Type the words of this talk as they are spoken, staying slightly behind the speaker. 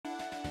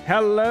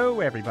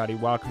Hello, everybody.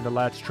 Welcome to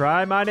Let's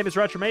Try. My name is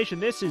Retromation.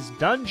 This is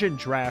Dungeon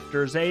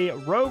Drafters, a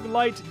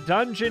roguelite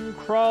dungeon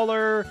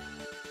crawler,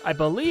 I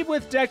believe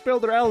with deck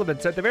builder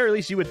elements. At the very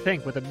least, you would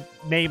think with a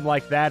name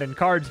like that and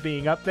cards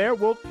being up there.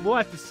 We'll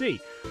have to see.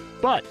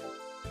 But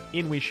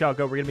in we shall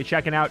go. We're going to be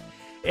checking out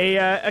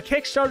a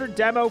Kickstarter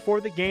demo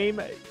for the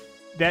game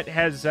that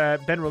has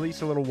been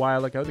released a little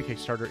while ago. The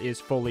Kickstarter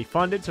is fully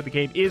funded, so the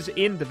game is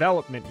in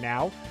development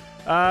now.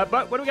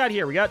 But what do we got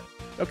here? We got,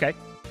 okay,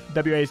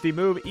 WASD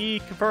move, E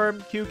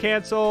confirm, Q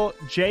cancel,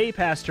 J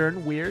pass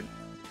turn, weird.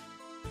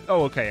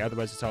 Oh, okay,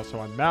 otherwise it's also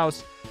on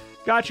mouse.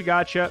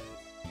 Gotcha.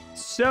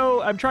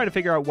 So I'm trying to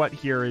figure out what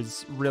here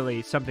is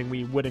really something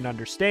we wouldn't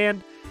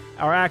understand.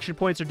 Our action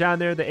points are down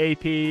there, the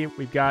AP,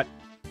 we've got,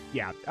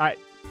 yeah,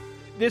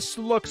 this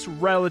looks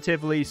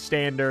relatively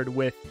standard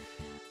with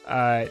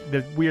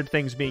the weird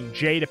things being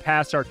J to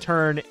pass our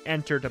turn,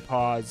 Enter to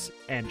pause,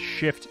 and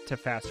Shift to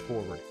fast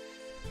forward.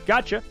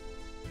 Gotcha.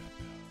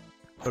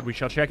 But we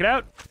shall check it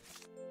out.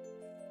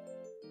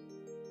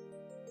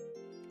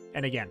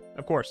 And again,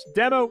 of course,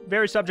 demo,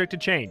 very subject to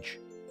change.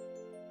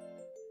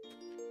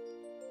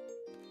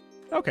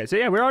 Okay, so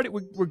yeah, we're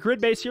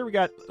grid-based here. We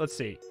got, let's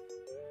see.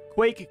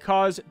 Quake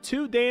cause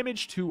 2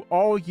 damage to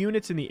all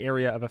units in the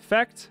area of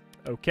effect.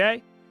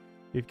 Okay.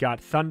 We've got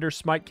Thunder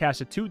Smite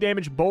cast a 2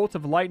 damage bolt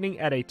of lightning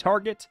at a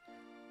target.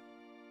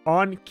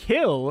 On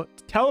kill,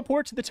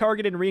 teleport to the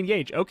target and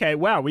re-engage. Okay,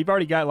 wow, we've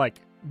already got, like,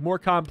 more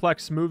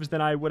complex moves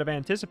than I would have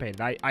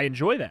anticipated. I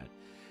enjoy that.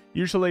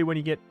 Usually when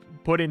you get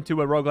put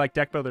into a roguelike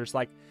deck builder, it's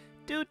like,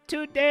 do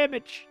 2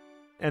 damage.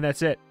 And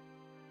that's it.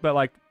 But,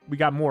 like, we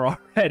got more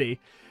already.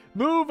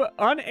 Move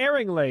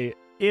unerringly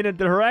in a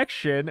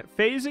direction,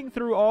 phasing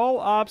through all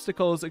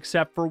obstacles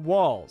except for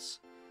walls.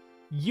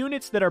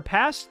 Units that are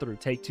passed through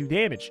take 2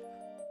 damage.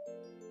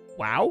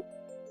 Wow.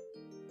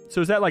 So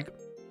is that, like,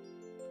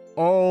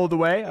 all the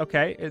way?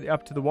 Okay,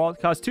 up to the wall.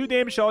 Cause 2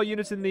 damage to all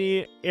units in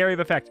the area of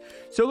effect.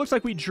 So it looks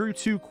like we drew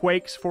 2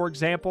 quakes, for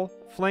example.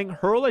 Fling,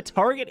 hurl a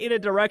target in a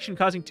direction,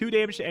 causing 2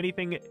 damage to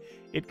anything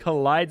it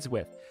collides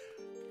with.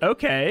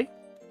 Okay.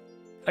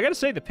 I gotta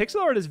say, the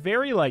pixel art is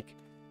very, like,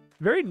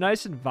 very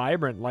nice and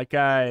vibrant. Like,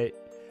 I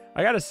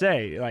gotta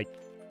say, like,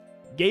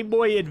 Game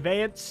Boy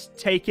Advance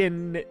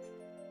taken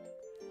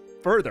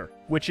further,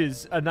 which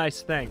is a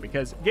nice thing,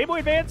 because Game Boy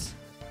Advance,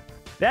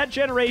 that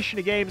generation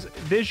of games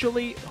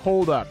visually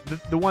hold up.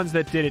 The ones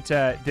that did it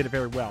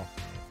very well.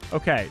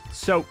 Okay,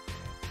 so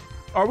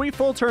are we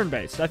full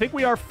turn-based? I think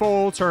we are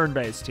full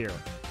turn-based here.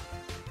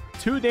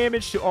 2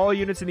 damage to all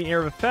units in the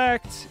area of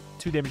effect.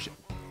 2 damage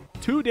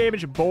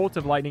bolt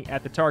of lightning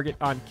at the target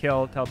on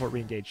kill. Teleport,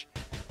 re-engage.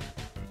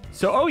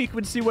 So, oh, you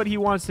can see what he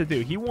wants to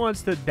do. He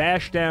wants to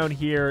dash down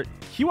here.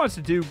 He wants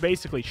to do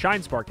basically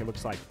Shine Spark, it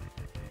looks like.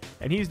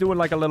 And he's doing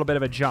like a little bit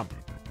of a jump.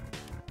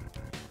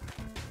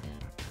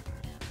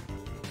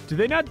 Do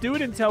they not do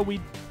it until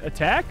we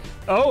attack?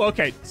 Oh,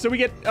 okay. So we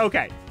get,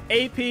 okay.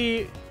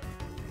 AP,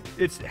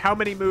 it's how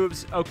many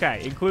moves?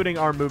 Okay, including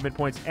our movement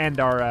points and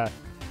our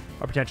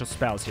potential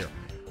spells here.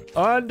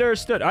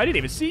 Understood. I didn't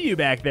even see you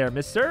back there,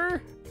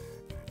 mister.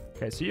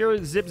 Okay, so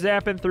you're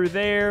zip-zapping through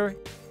there.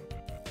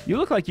 You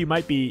look like you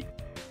might be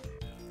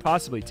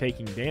possibly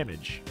taking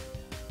damage.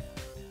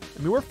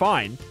 I mean, we're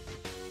fine.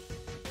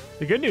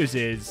 The good news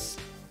is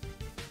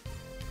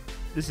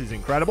this is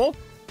incredible.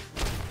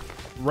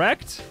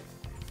 Wrecked.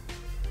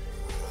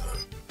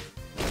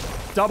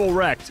 Double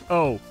wrecked.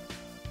 Oh.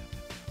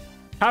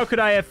 How could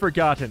I have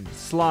forgotten?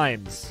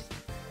 Slimes.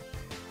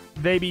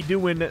 They be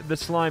doing the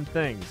slime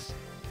things.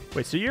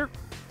 Wait, so you're...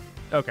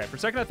 Okay, for a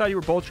second I thought you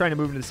were both trying to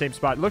move into the same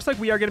spot. It looks like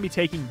we are going to be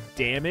taking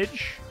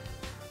damage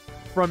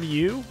from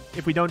you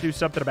if we don't do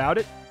something about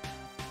it.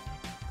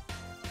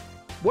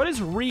 What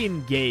is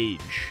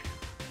re-engage?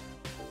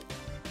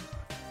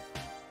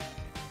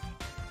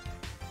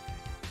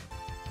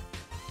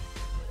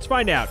 Let's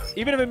find out.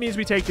 Even if it means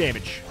we take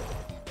damage.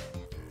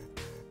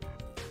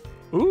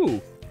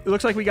 Ooh, it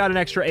looks like we got an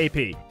extra AP.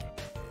 Do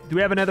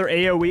we have another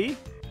AoE?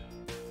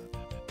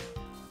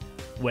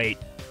 Wait.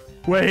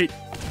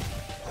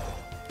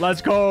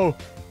 Let's go.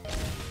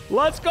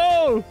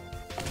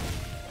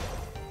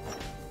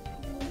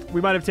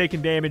 We might have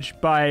taken damage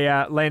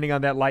by landing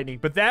on that lightning,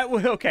 but that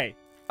was okay.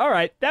 All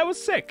right, that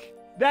was sick.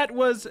 That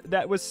was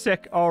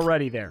sick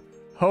already there.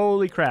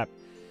 Holy crap.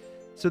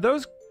 So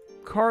those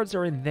cards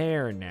are in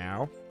there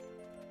now.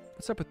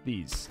 What's up with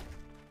these?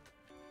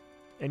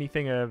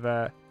 Anything of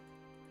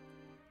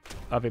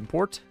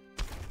import?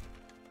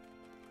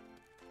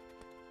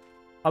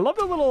 I love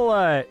the little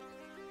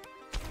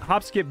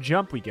hop, skip,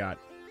 jump we got.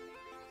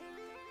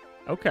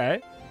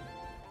 Okay.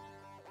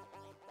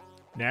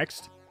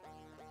 Next.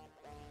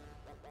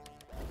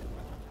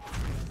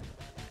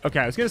 Okay,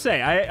 I was going to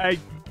say, I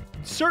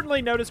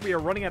certainly noticed we are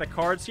running out of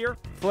cards here.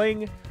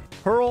 Fling,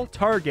 hurl,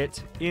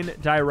 target in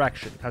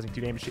direction, causing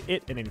 2 damage to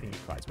it and anything it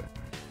collides with.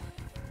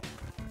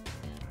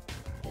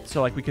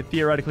 So, like, we could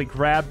theoretically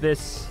grab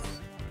this.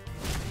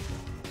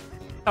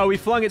 Oh, we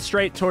flung it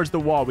straight towards the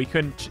wall. We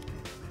couldn't...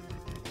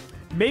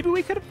 Maybe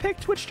we could have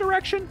picked which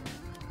direction?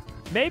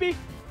 Maybe?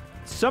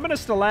 Summon a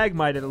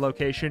stalagmite at a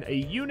location. A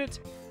unit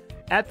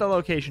at the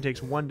location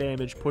takes 1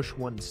 damage, push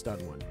 1, stun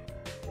 1.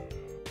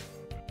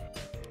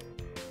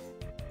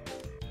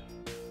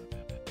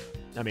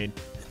 I mean,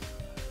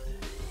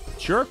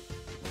 sure.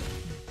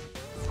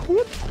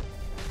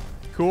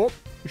 Cool.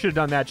 We should have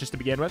done that just to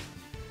begin with.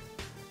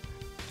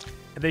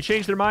 Have they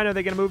changed their mind? Are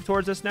they going to move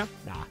towards us now?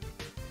 Nah.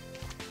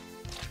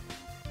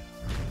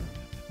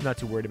 I'm not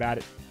too worried about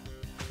it.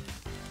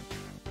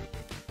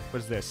 What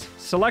is this?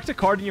 Select a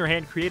card in your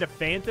hand. Create a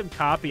phantom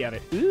copy of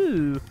it.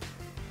 Ooh.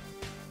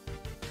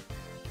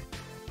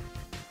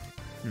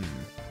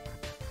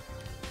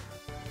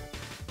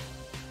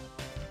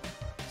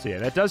 So yeah,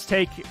 that does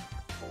take...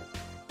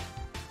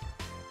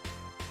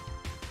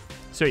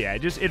 So yeah,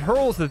 it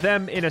hurls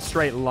them in a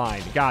straight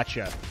line.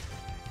 Gotcha.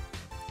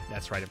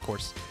 That's right, of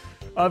course.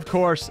 Of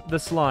course, the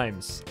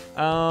slimes.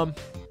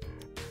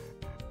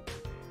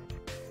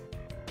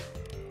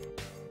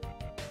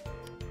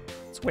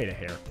 Let's wait a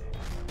hair.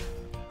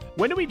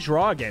 When do we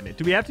draw again?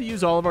 Do we have to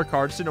use all of our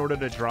cards in order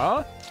to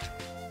draw?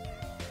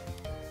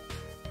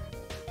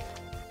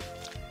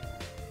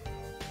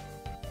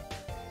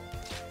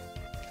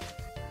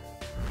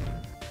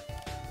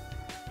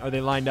 Are they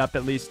lined up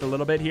at least a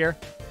little bit here?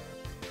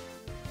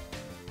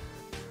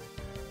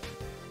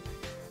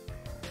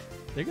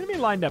 They're going to be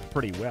lined up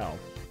pretty well.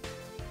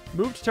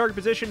 Move to target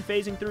position,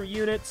 phasing through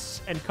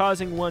units, and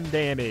causing 1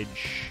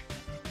 damage.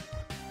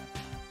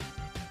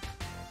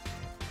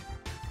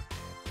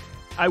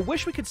 I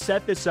wish we could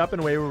set this up in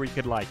a way where we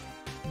could, like,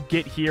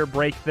 get here,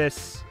 break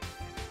this.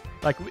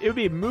 Like, it would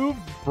be move,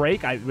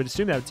 break. I would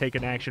assume that would take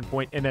an action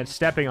point, and then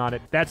stepping on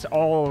it. That's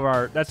all of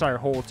our, that's our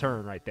whole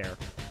turn right there.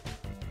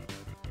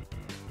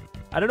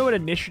 I don't know what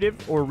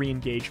initiative or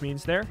re-engage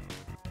means there.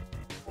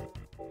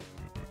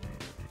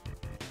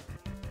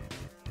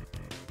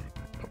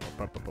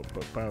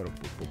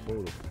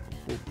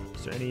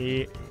 Is there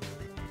any...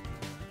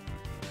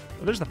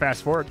 Oh, there's the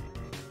fast forward.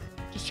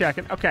 Just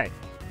checking. Okay.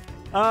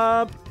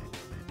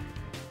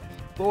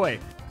 Boy.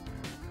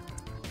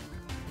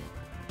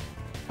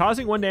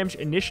 Causing 1 damage.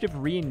 Initiative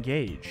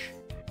re-engage.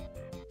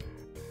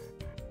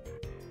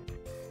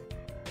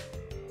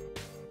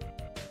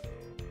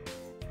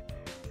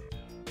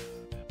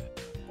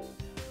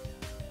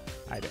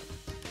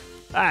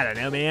 I don't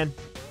know, man.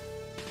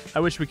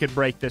 I wish we could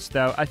break this,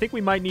 though. I think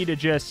we might need to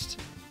just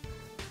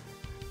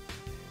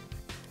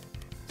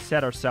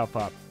set ourselves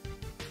up.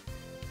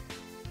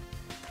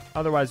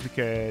 Otherwise, we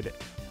could...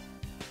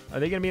 Are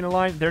they going to be in a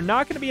line? They're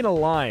not going to be in a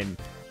line.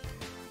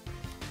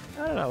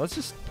 I don't know. Let's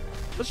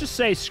just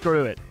say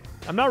screw it.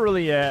 I'm not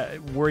really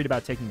worried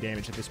about taking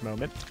damage at this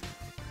moment.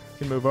 You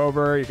can move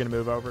over. You're going to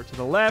move over to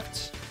the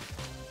left.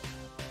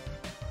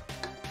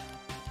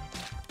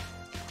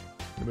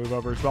 Move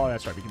over as well.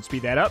 That's right. We can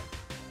speed that up.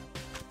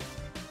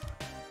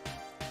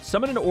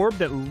 Summon an orb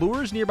that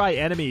lures nearby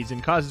enemies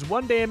and causes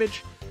 1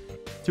 damage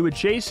to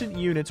adjacent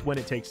units when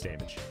it takes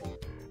damage.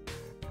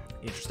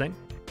 Interesting.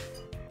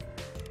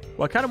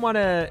 Well, I kind of want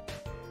to...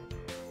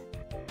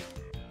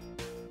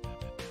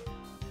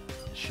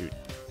 Shoot.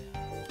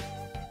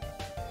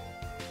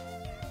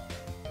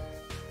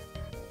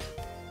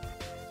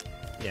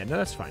 Yeah, no,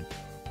 that's fine.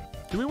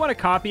 Do we want to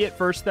copy it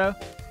first, though?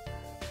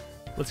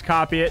 Let's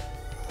copy it.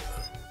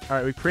 All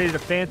right, we created a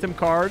phantom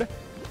card.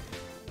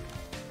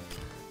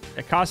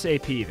 It costs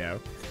AP,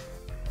 though.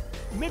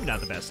 Maybe not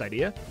the best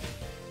idea.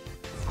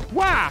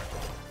 Wah!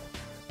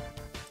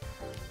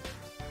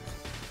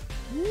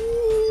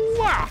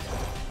 Wah!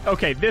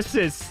 Okay, this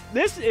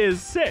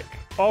is sick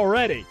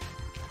already.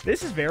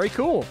 This is very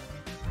cool.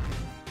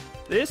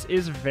 This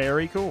is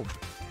very cool.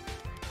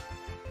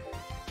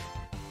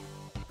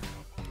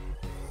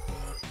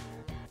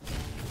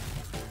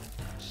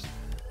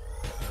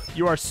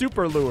 You are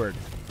super lured.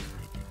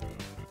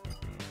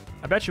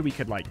 I bet you we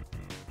could, like...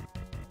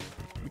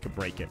 We could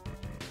break it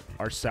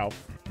ourselves,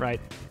 right?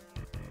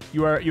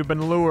 You've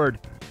been lured.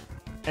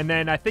 And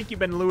then I think you've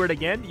been lured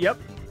again. Yep.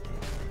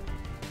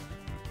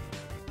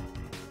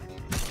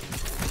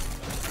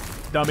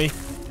 Dummy.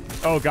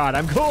 Oh, God.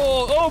 I'm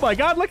cool. Oh, my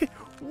God. Look at...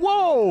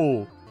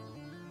 Whoa.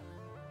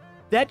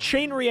 That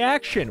chain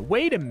reaction.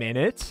 Wait a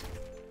minute.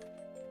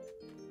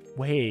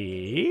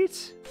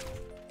 Wait.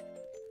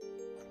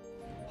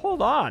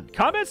 Hold on.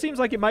 Combat seems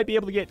like it might be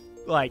able to get,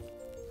 like,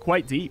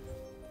 quite deep.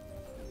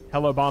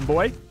 Hello, Bomb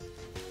Boy.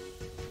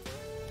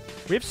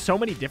 We have so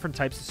many different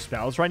types of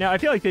spells right now. I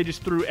feel like they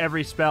just threw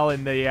every spell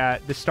in the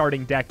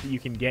starting deck that you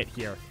can get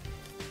here.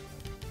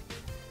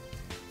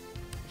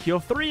 Heal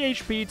 3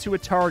 HP to a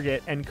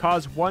target and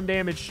cause 1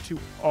 damage to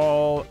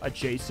all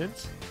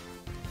adjacent.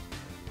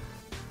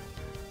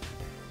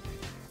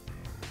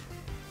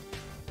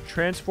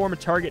 Transform a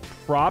target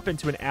prop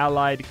into an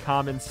allied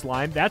common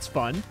slime. That's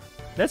fun.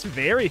 That's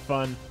very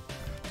fun.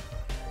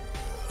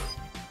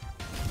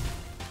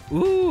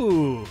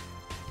 Ooh.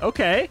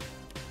 Okay.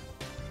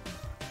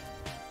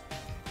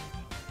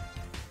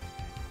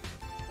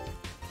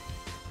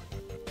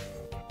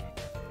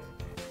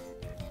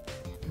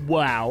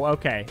 Wow.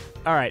 Okay.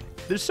 All right.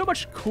 There's so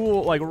much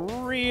cool, like,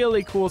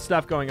 really cool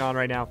stuff going on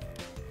right now.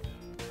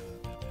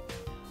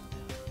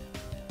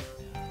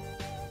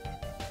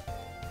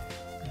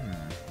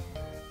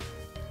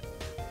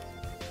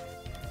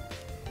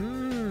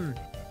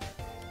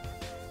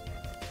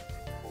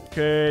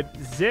 Could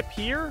zip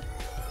here.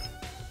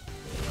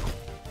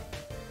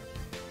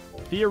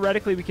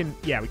 Theoretically, we can...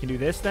 Yeah, we can do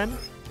this then.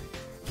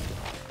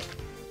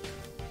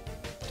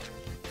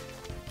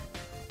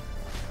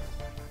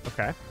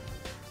 Okay.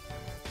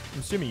 I'm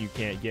assuming you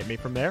can't get me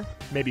from there.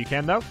 Maybe you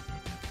can, though.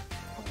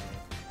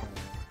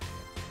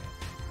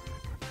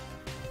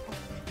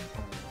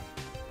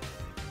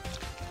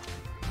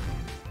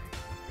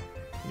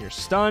 You're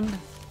stunned.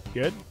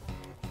 Good.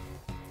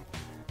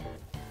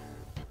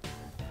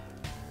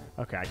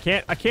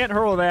 Okay, I can't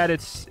hurl that.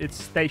 It's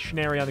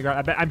stationary on the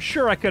ground. I'm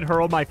sure I could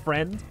hurl my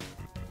friend.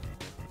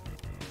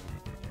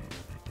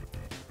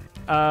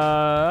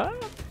 I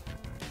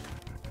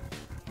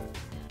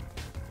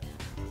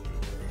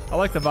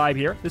like the vibe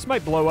here. This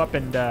might blow up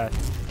and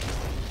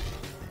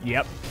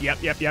yep,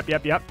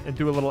 and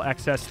do a little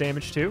excess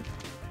damage too.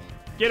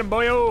 Get him,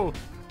 boyo!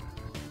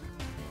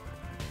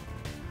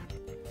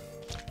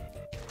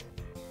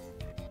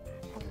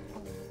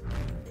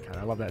 God,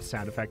 I love that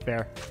sound effect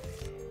there.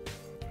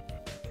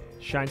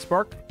 Shine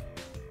Spark?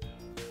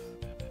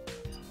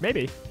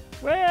 Maybe.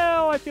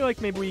 Well, I feel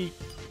like maybe we...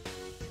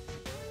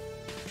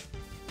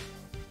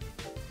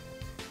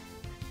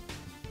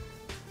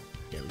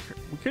 Yeah,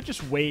 we could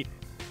just wait.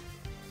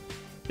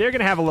 They're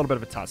going to have a little bit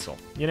of a tussle,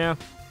 you know?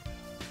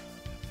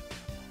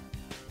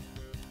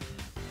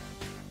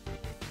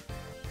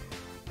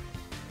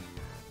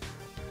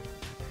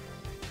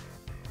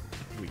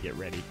 We get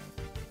ready.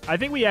 I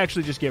think we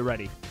actually just get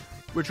ready.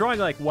 We're drawing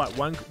like, what,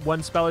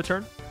 one spell a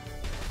turn?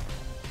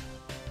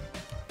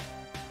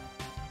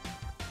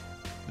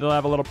 They'll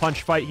have a little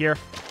punch fight here.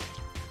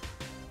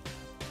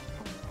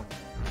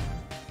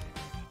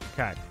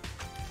 Okay.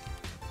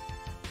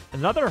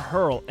 Another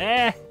hurl.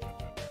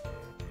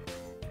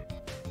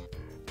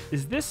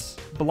 Is this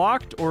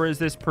blocked or is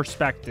this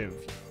perspective?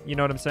 You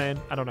know what I'm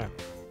saying? I don't know.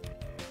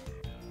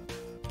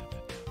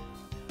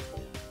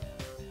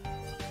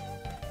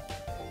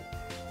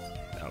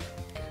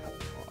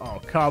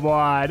 Oh, come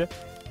on.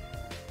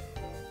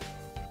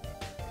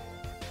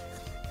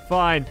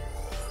 Fine.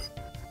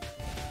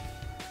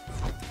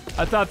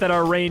 I thought that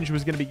our range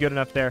was going to be good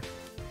enough there.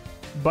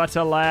 But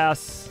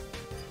alas.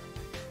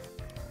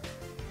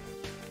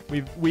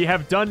 We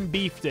have done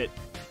beefed it.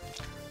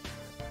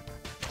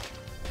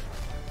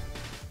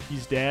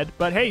 He's dead.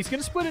 But hey, he's going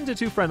to split into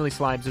two friendly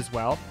slimes as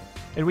well.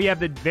 And we have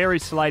the very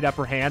slight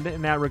upper hand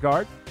in that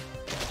regard.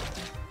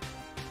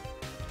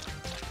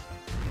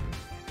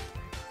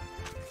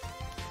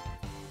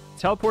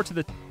 Teleport to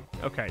the...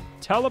 Okay.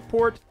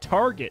 Teleport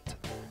target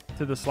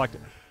to the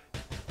selected...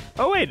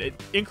 Oh, wait.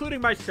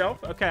 Including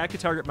myself? Okay, I could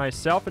target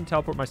myself and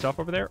teleport myself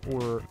over there.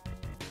 Or...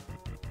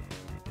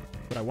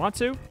 Would I want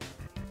to?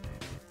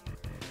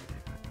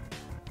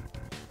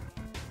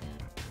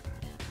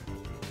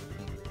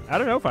 I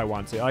don't know if I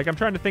want to. Like, I'm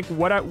trying to think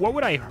what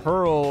would I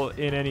hurl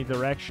in any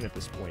direction at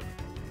this point.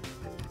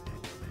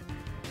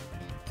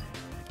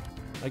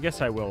 I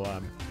guess I will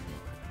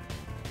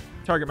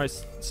target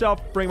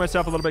myself, bring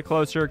myself a little bit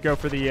closer, go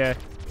for the,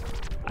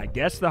 I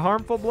guess the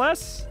harmful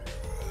bless.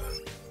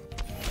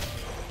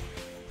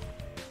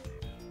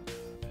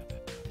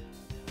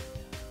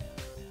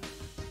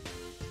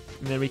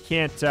 And then we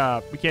can't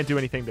do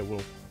anything that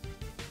will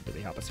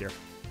really help us here.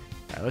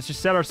 All right, let's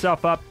just set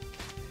ourselves up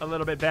a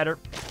little bit better.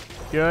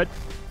 Good.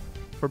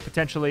 For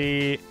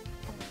potentially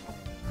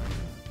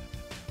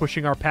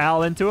pushing our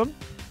pal into him.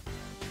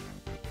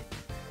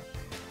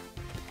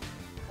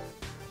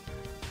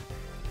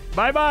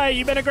 Bye-bye.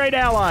 You've been a great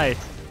ally.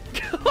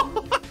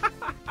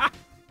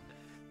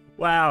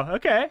 Wow.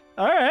 Okay.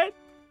 All right.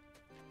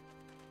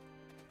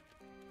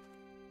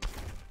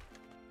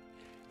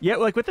 Yeah,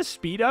 like with the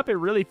speed up, it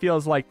really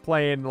feels like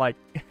playing like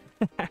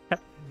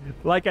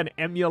like an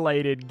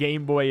emulated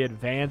Game Boy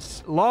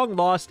Advance, long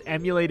lost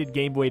emulated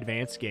Game Boy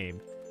Advance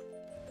game,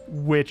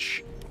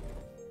 which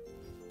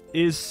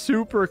is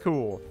super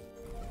cool.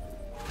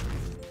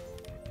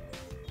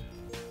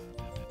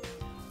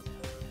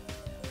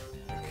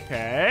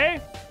 Okay.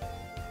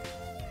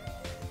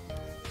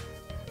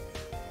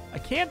 I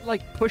can't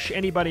like push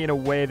anybody in a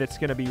way that's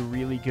going to be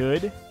really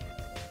good.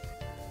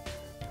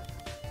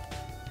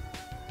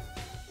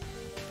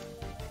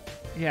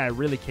 Yeah, I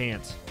really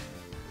can't.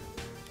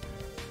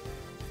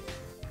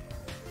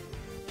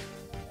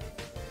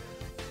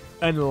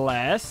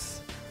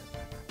 Unless...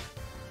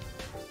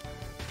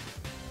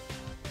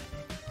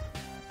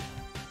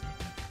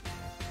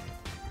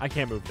 I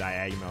can't move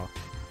diagonal.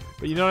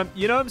 But you know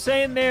what I'm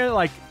saying there?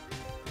 Like,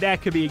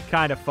 that could be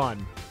kind of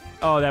fun.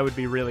 Oh, that would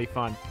be really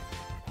fun.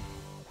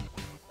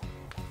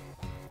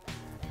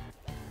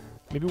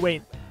 Maybe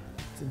wait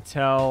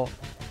until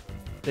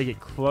they get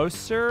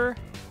closer.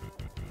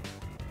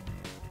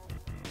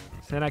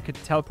 So then I could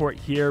teleport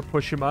here,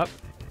 push him up.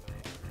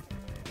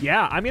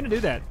 Yeah, I'm going to do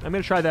that. I'm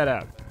going to try that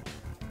out.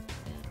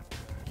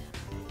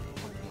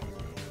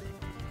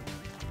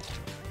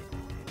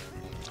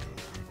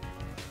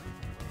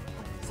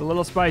 It's a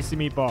little spicy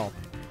meatball.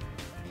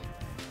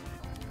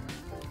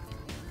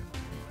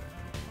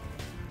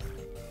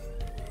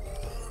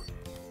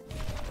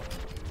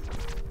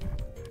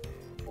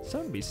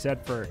 something to be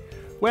said for...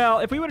 Well,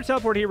 if we would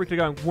have teleported here, we could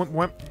have gone whoomp,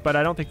 whoomp, but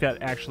I don't think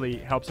that actually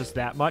helps us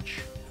that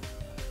much.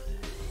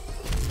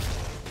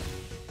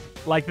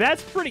 Like,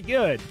 that's pretty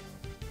good.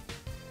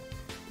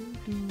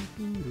 You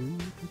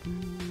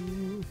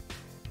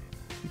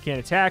can't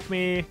attack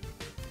me.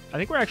 I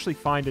think we're actually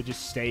fine to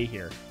just stay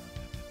here.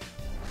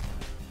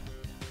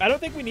 I don't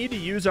think we need to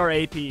use our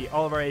AP,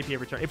 all of our AP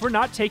every turn. If we're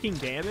not taking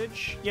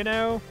damage, you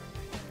know,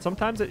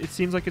 sometimes it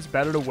seems like it's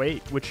better to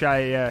wait, which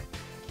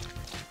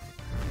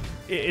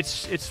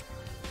it's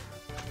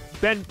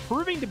been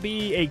proving to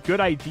be a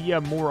good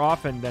idea more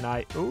often than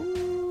I...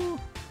 Ooh,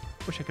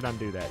 wish I could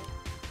undo that.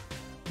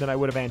 Than I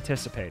would have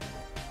anticipated.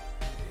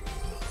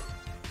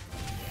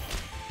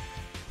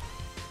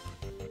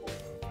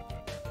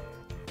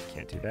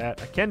 Can't do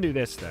that. I can do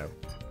this, though.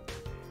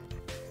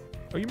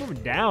 Oh, you're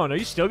moving down. Are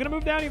you still going to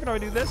move down even though I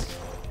do this?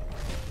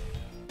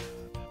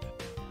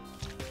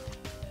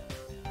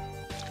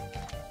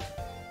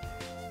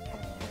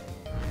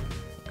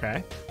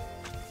 Okay.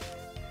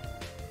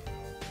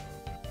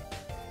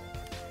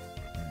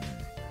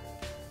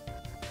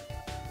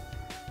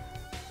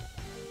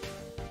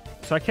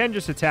 So I can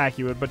just attack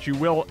you, but you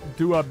will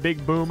do a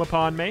big boom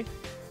upon me.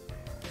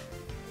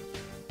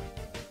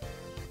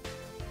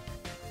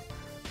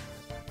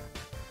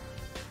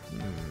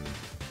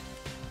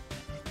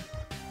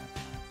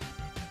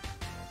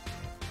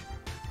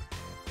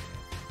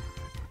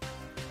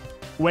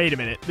 Wait a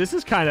minute. This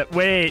is kind of...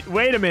 Wait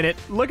a minute.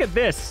 Look at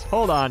this.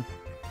 Hold on.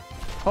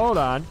 Hold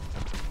on.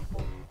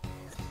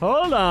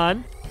 Hold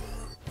on.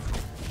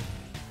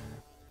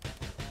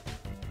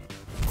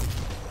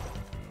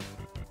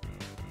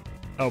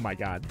 Oh my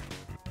god.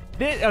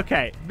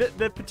 Okay.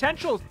 The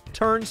potential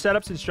turn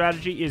setups and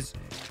strategy is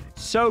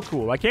so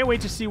cool. I can't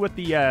wait to see what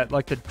the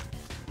like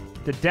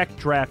the deck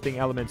drafting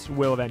elements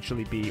will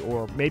eventually be,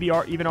 or maybe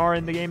even are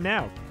in the game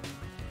now.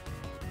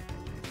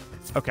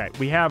 Okay,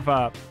 we have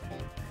it.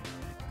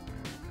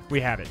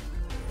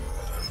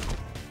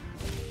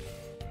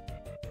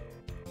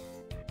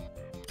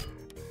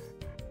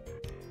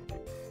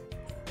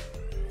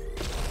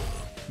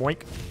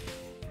 Boink.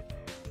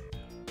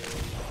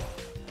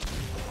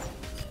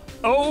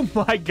 Oh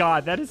my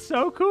god, that is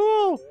so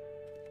cool.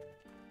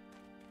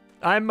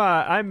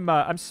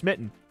 I'm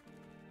smitten.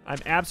 I'm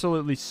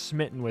absolutely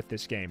smitten with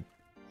this game.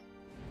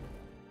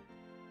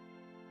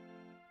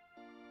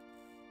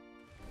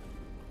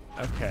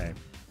 Okay.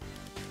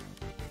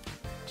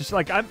 Just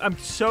like I'm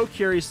so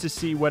curious to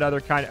see what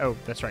other kind of... Oh,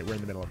 that's right, we're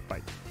in the middle of a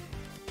fight.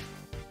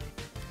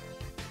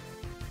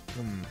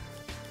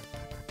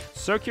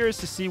 So curious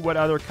to see what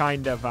other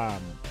kind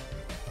of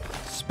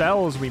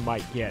spells we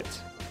might get.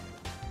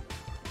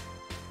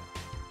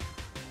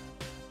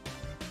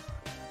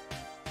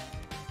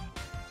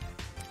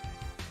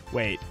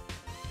 Wait.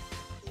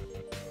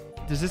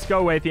 Does this go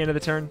away at the end of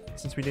the turn,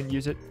 since we didn't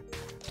use it?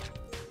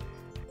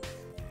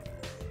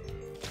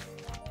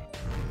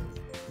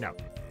 No.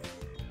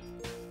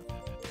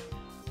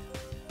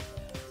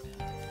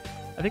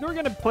 I think we're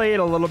going to play it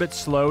a little bit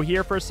slow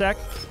here for a sec.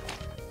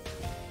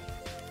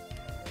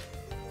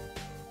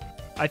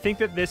 I think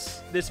that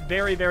this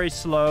very, very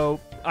slow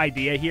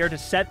idea here to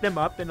set them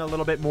up in a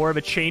little bit more of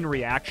a chain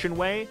reaction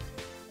way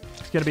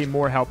is going to be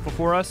more helpful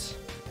for us.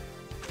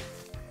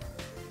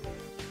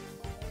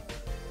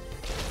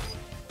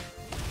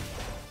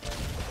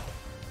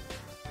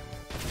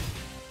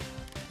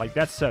 Like,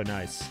 that's so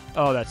nice.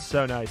 Oh, that's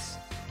so nice.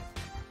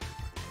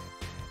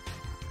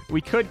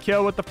 We could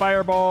kill with the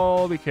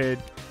fireball. We could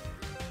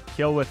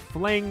kill with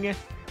fling.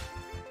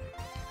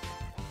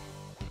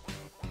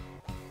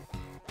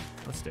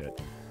 Let's do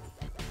it.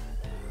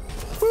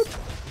 Boop.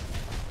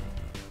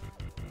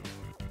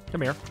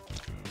 Come here.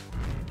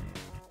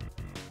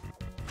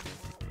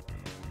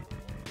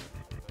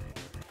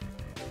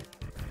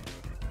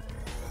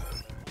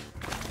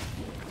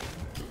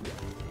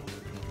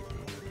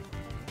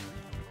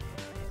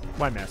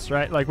 Why mess,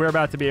 right? Like, we're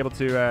about to be able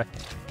to,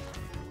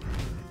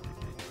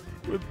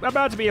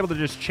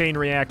 just chain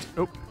react.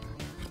 Oh.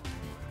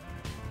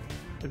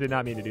 I did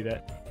not mean to do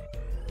that.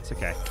 It's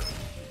okay.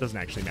 Doesn't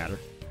actually matter.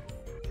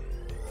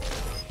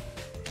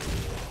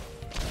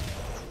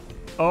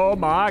 Oh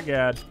my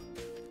god.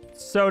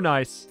 So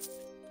nice.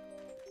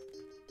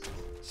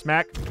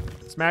 Smack.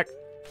 Smack.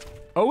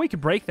 Oh, we could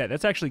break that.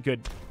 That's actually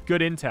good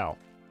intel.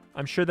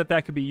 I'm sure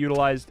that could be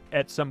utilized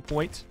at some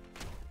point.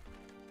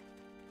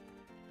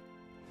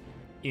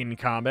 In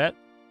combat.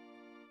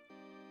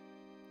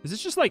 Is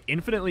this just like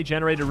infinitely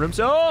generated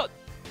rooms? Oh!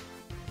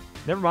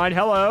 Never mind.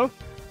 Hello.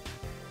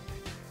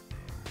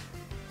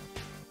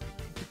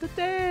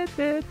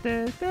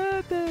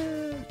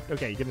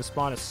 Okay, you're gonna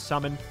spawn a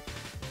summon.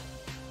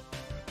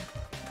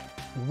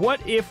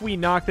 What if we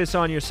knock this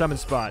on your summon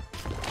spot?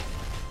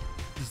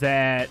 Is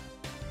that...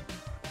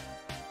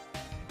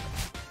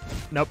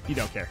 Nope, you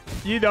don't care.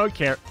 You don't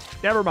care.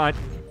 Never mind.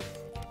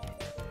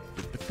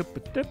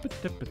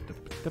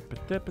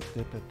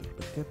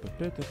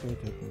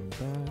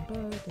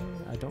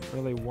 I don't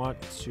really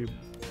want to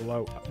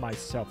blow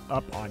myself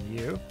up on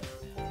you.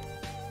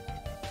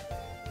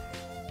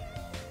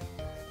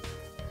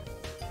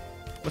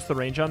 What's the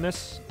range on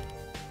this?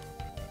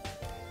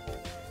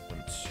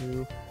 1,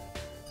 2.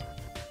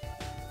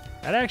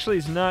 That actually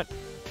is not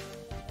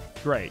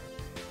great.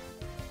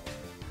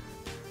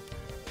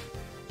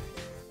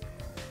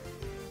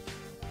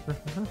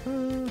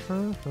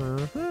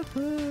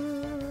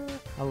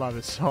 I love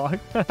this song.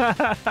 I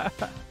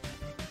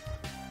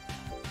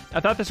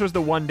thought this was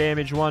the 1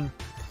 damage one.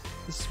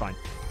 This is fine.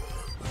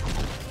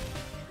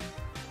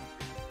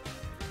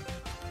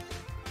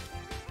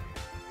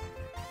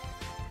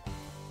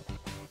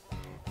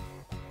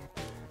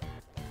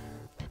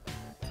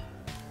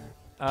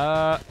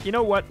 You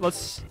know what?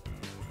 Let's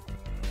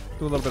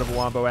do a little bit of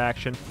wombo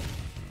action.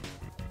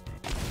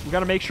 We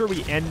gotta make sure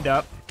we end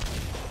up.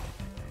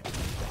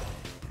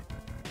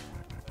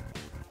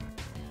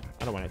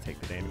 I don't want to take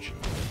the damage.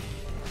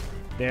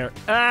 There.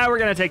 We're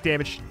gonna take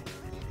damage.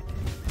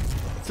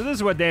 So this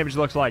is what damage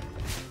looks like.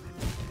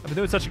 I've been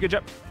doing such a good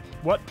job.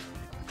 What?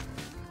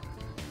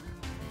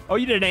 Oh,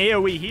 you did an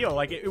AoE heal.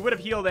 Like, it would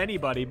have healed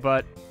anybody,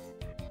 but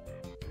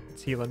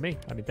it's healing me.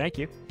 I mean, thank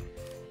you.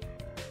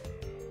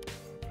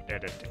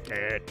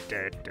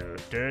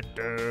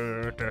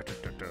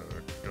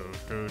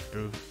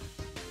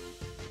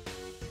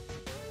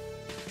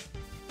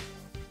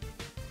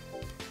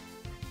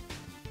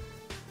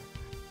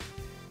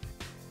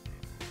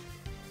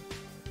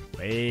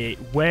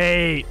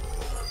 Wait.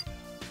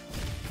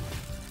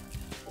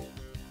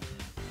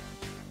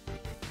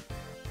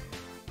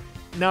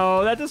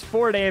 No, that does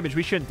 4 damage.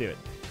 We shouldn't do it.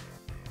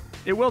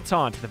 It will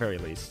taunt at the very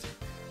least.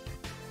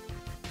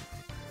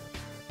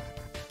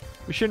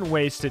 We shouldn't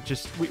waste it.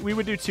 Just we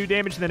would do 2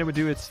 damage, and then it would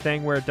do its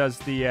thing where it does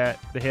the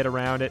hit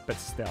around it, but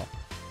still.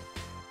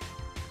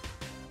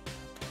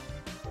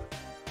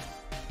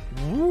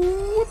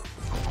 Whoop.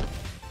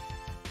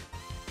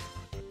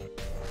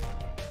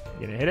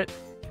 You gonna hit it?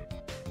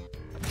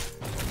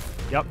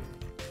 Yep.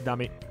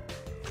 Dummy.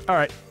 All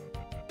right.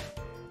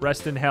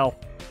 Rest in hell.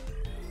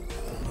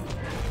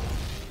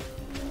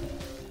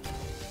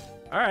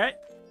 All right.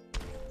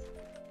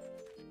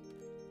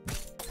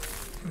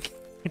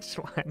 I just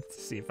wanted to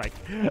see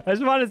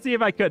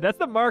if I could. That's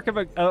the mark of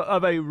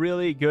a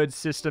really good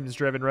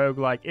systems-driven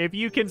roguelike. If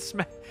you can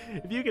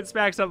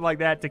smack something like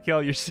that to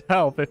kill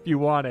yourself if you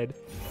wanted.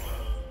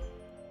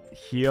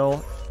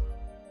 Heal.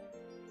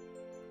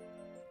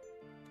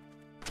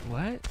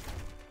 What?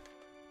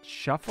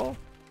 Shuffle?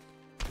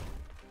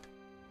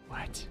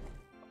 What?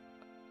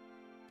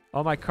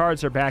 All my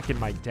cards are back in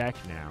my deck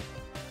now.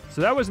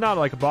 So that was not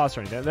like a boss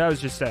or anything. That was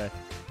just a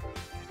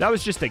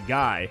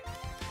guy.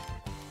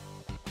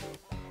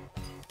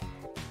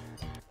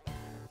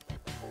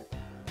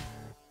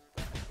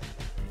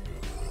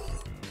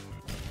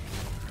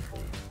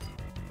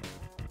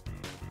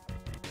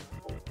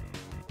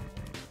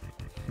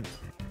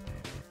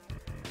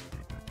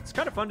 It's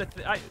kind of fun to...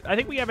 I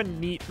think we have a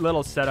neat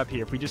little setup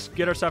here. If we just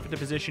get ourselves into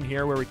position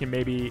here where we can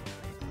maybe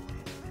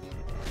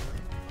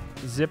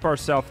zip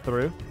ourselves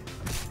through.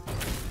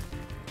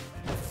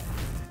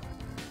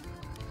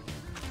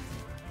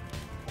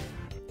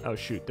 Oh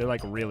shoot, they're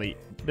like really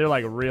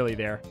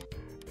there.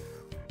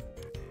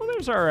 Well,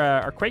 there's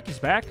our Quake is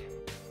back.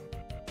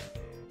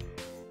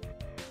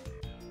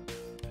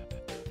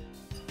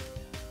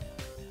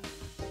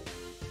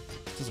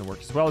 Doesn't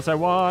work as well as I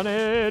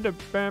wanted.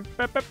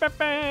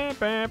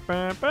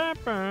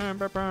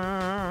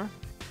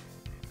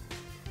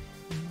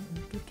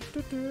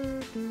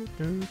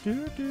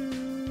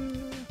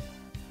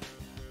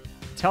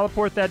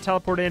 Teleport that,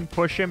 teleport in,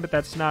 push him, but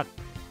that's not...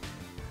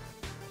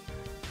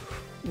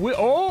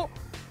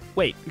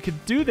 Wait, we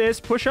could do this,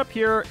 push up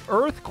here,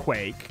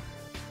 Earthquake.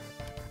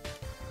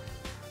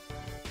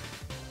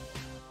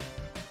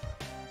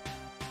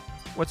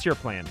 What's your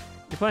plan?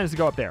 Your plan is to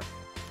go up there.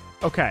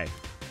 Okay.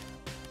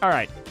 All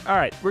right.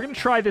 We're going to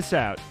try this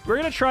out.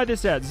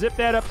 Zip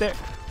that up there.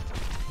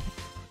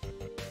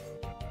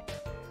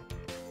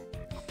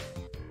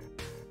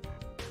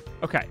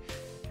 Okay.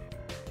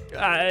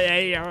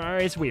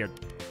 It's weird.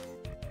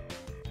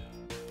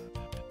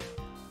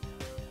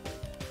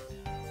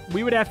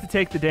 We would have to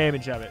take the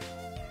damage of it.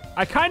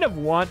 I kind of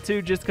want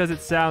to just because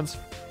it sounds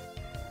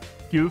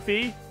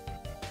goofy.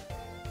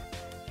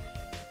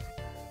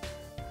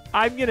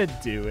 I'm going to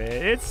do it.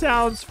 It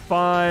sounds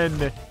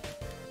fun.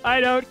 I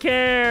don't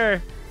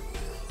care.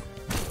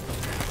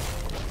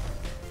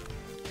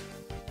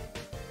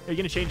 Are you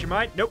going to change your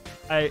mind? Nope.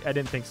 I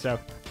didn't think so.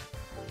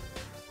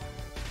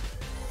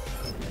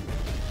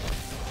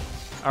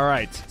 All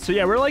right. So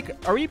yeah,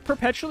 are we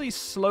perpetually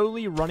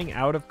slowly running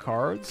out of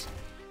cards?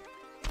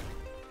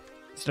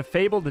 It's a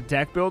fable the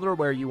deck builder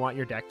where you want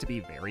your deck to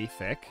be very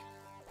thick.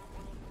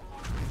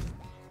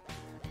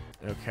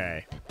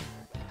 Okay.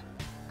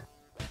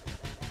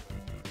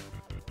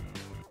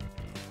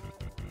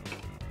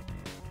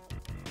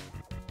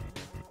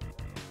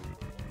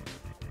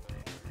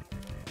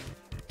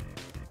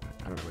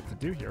 I don't know what to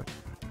do here.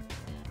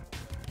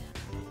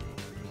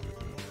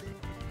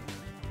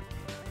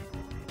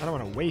 I don't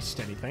want to waste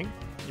anything.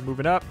 You're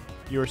moving up.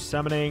 You're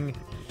summoning.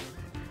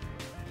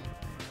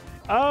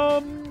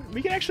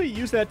 We can actually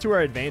use that to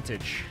our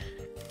advantage.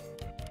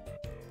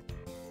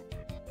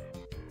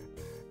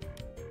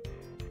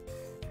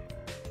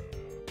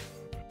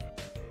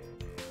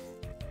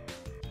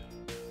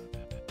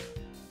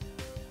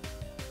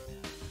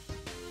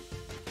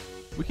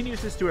 We can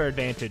use this to our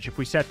advantage if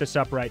we set this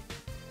up right.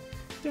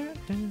 Is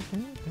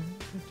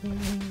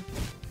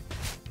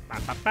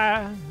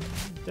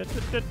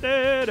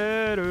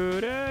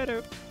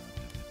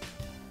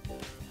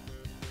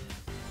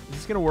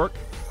this gonna work?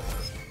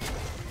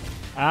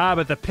 Ah,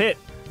 but the pit.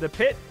 The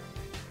pit.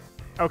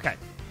 Okay,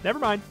 never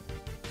mind.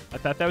 I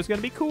thought that was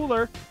gonna be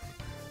cooler.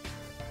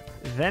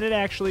 Then it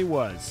actually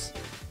was.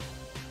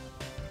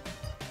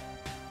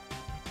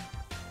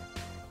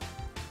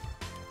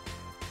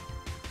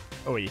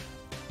 Oh, wait.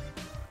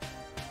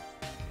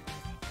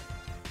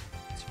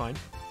 It's fine.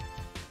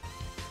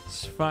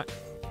 It's fine.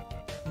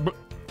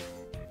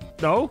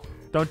 No,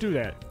 don't do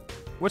that.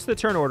 What's the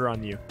turn order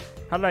on you?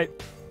 How did I...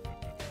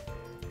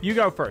 You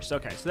go first.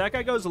 Okay, so that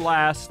guy goes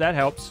last. That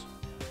helps.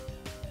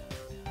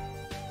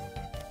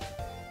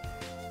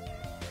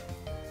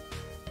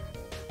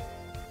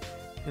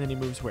 And then he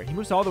moves where? He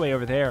moves all the way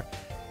over there.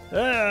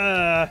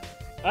 I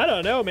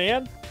don't know,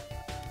 man.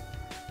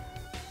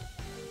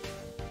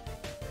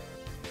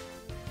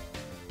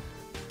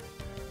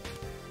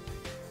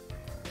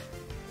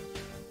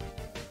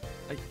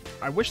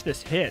 I wish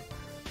this hit.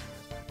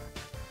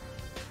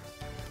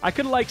 I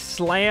could like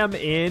slam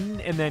in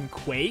and then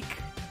quake.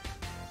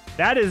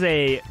 That is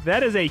a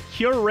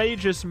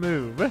courageous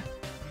move.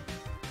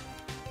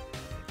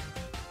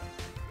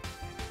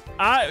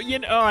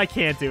 I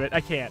can't do it.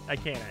 I can't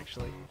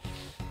actually.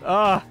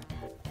 Oh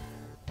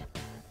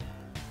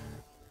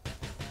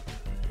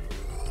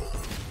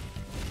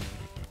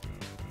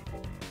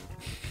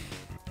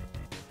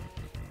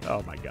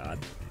my god.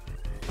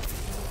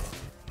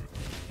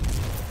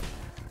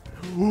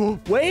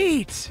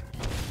 Wait,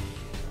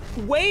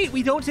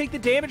 we don't take the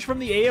damage from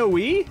the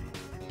AoE?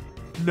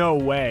 No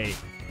way.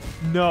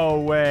 No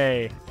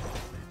way.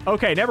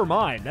 Okay, never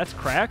mind. That's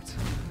cracked.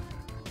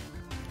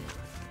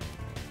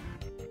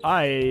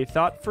 I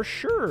thought for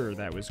sure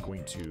that was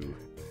going to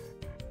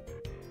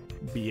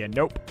be a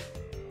nope.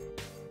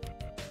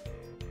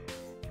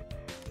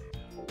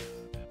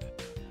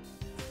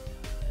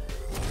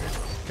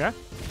 Okay.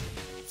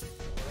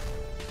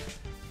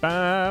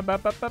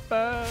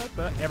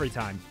 Every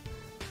time.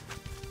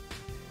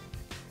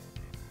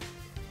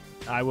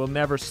 I will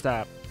never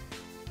stop,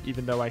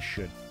 even though I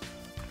should.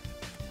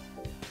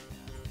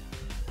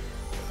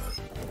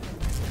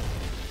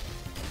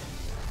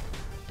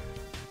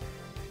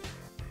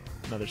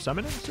 Another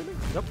summon, I'm assuming?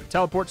 Nope.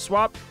 Teleport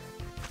swap.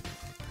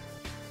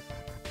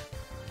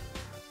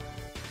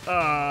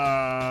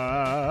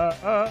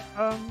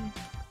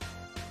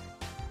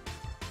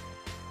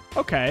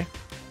 Okay.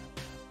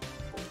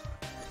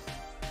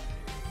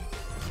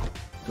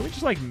 Can we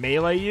just, like,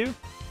 melee you?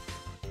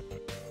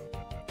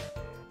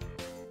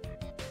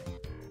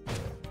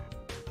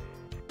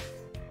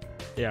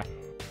 Yeah.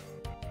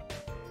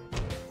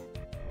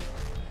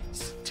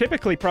 It's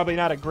typically probably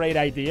not a great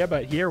idea,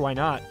 but here, why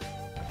not?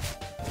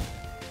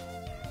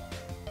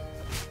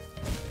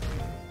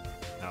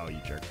 Oh, you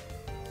jerk.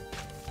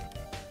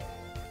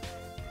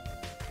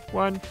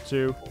 1,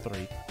 2,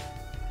 3.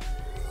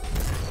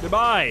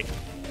 Goodbye!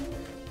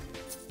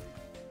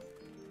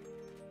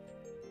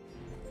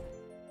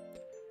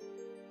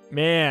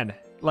 Man,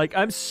 like,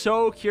 I'm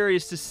so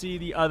curious to see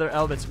the other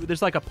elements.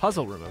 There's like a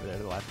puzzle room over there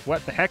to the left.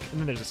 What the heck? And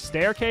then there's a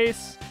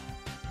staircase.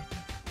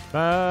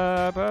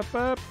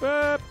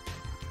 Can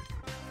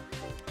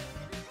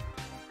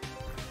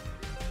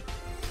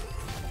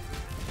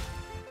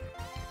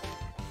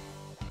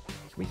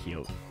we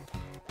heal?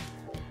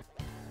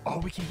 Oh,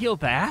 we can heal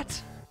that?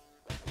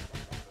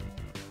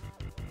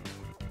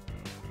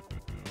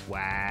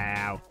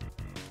 Wow.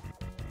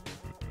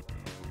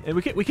 And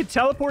we could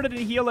teleport it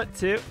and heal it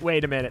too.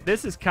 Wait a minute.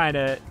 This is kind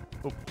of...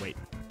 Oh, wait.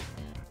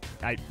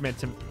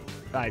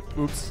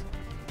 Oops.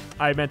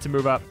 I meant to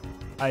move up.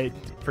 I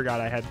forgot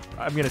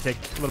I'm going to take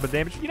a little bit of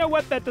damage. You know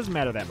what? That doesn't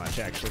matter that much,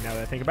 actually, now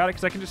that I think about it,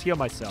 because I can just heal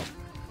myself.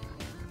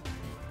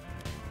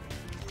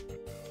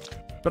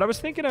 But I was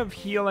thinking of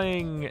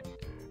healing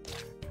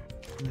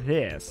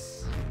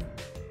this.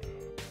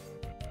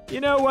 You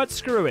know what?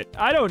 Screw it.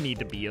 I don't need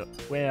to be...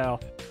 Well...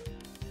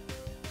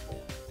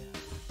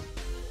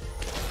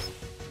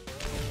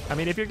 I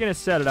mean, if you're going to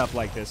set it up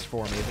like this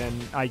for me, then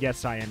I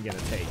guess I am going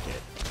to take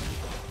it.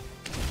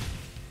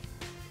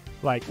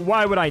 Like,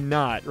 why would I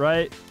not,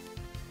 right?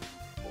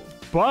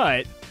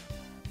 But...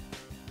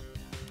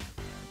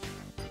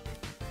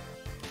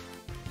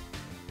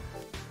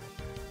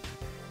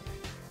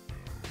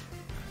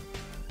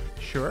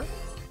 Sure.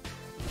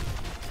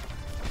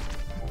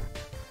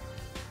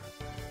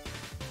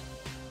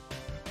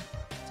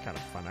 It's kind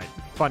of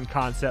fun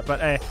concept,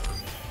 but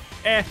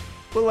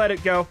we'll let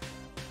it go.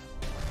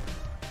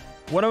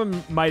 One of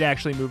them might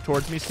actually move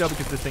towards me still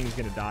because this thing is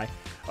going to die.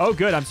 Oh,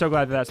 good. I'm so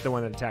glad that that's the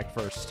one that attacked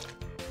first.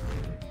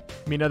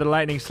 Give me another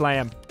lightning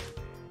slam.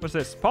 What's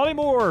this?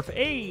 Polymorph.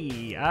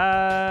 Hey.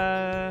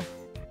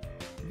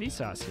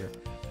 Vsauce here.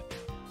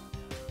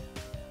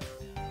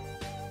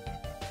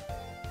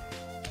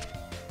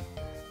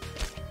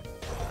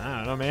 I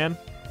don't know, man.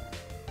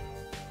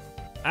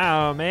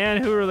 Oh,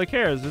 man. Who really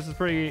cares? This is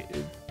pretty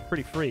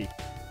free.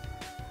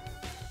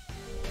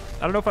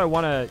 I don't know if I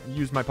want to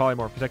use my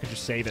polymorph because I could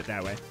just save it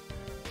that way.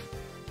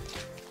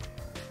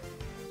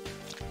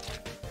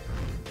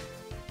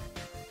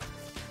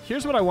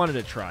 Here's what I wanted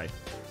to try.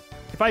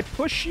 If I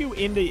push you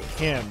into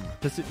him,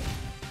 does it...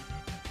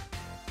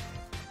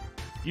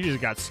 You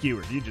just got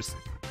skewered. You just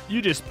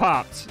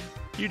popped.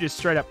 You just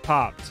straight up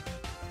popped.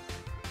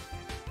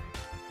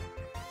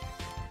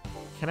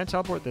 Can I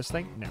teleport this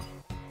thing? No.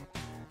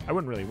 I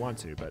wouldn't really want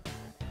to, but...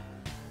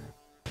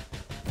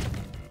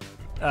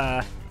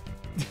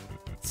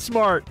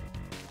 Smart.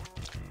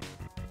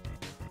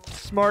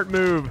 Smart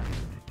move.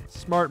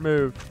 Smart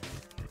move.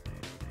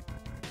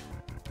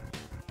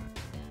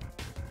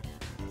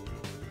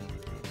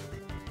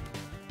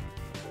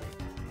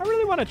 I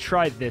really want to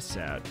try this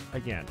out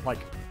again. Like,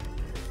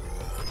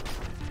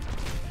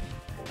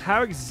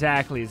 how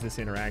exactly is this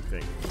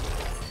interacting?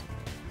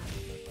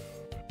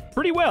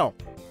 Pretty well.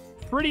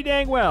 Pretty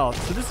dang well.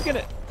 So this is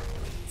gonna...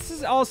 This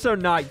is also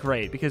not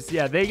great because,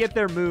 yeah, they get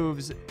their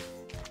moves...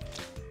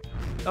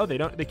 Oh, they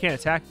don't... They can't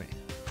attack me.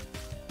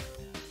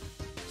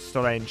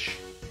 Strange.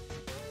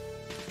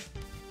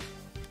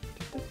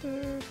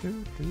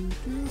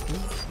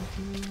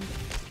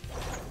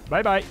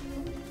 Bye-bye.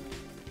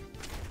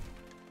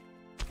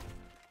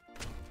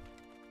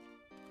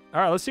 All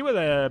right, let's see what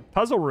the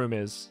puzzle room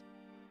is.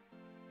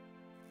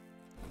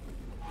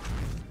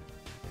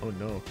 Oh,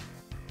 no.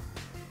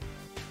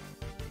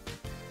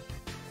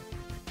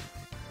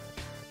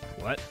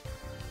 What?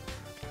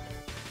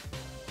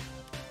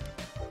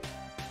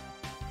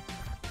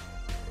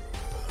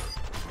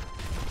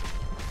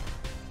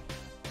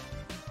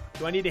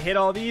 Do I need to hit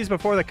all these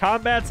before the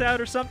combat's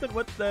out or something?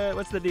 What's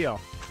the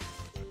deal?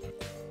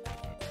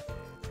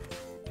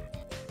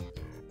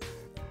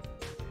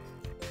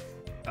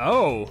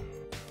 Oh.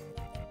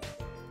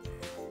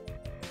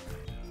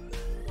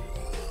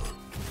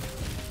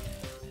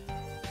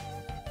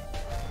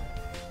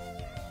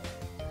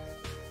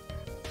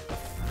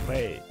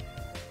 Wait.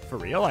 For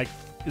real? Like,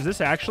 is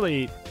this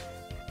actually... Is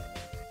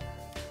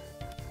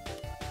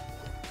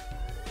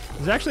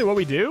this actually what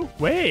we do?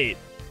 Wait.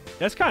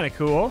 That's kind of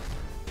cool.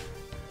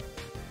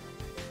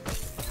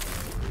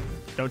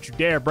 Don't you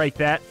dare break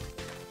that.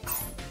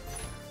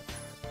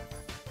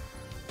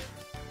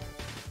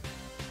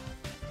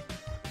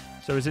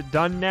 So is it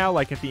done now?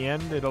 Like at the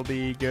end, it'll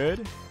be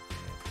good?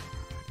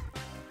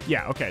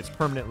 Yeah, okay. It's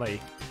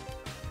permanently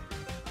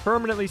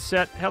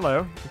set. Hello.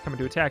 You're coming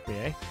to attack me,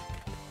 eh?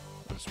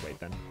 I'll just wait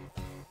then.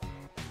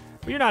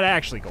 Well, you're not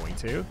actually going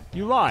to.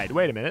 You lied.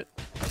 Wait a minute.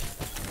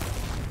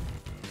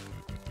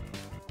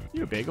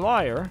 You big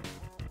liar.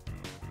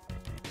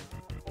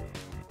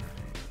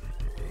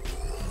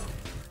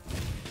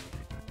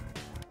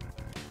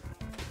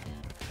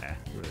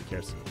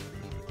 Cares.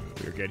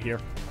 We're good here.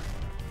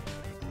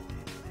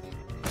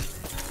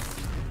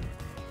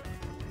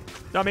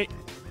 Dummy.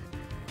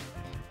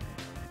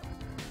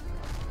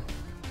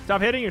 Stop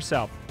hitting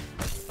yourself.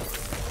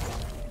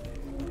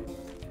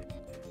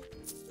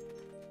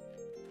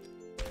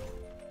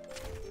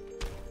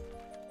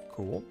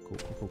 Cool.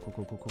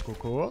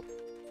 Cool.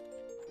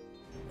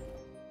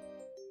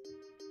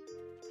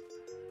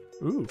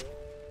 Ooh.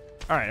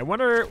 All right, I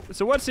wonder...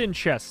 So what's in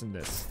chests in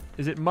this?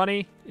 Is it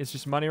money? It's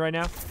just money right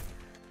now?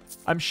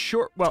 I'm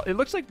sure... Well, it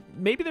looks like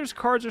maybe there's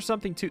cards or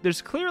something, too.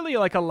 There's clearly,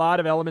 like, a lot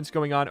of elements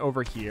going on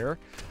over here.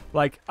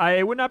 Like,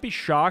 I would not be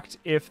shocked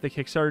if the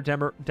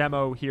Kickstarter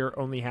demo here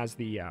only has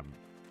the,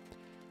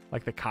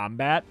 like, the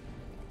combat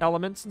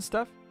elements and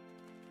stuff.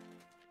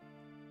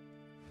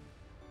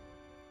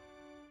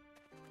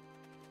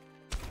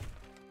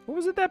 What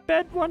was it, that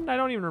bed one? I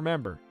don't even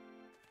remember.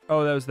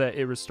 Oh, that was the...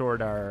 It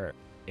restored our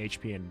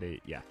HP and the...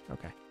 Yeah,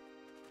 okay.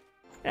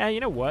 Yeah, you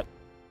know what?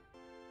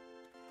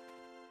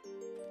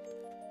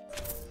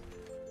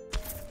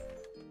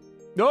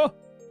 No!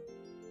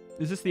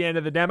 Is this the end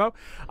of the demo?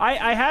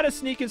 I had a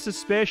sneaking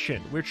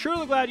suspicion. We're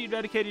truly glad you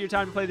dedicated your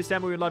time to play this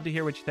demo. We would love to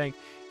hear what you think.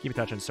 Keep in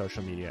touch on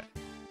social media.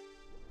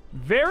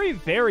 Very,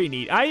 very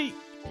neat.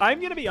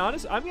 I'm gonna be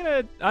honest. I'm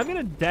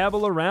gonna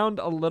dabble around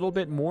a little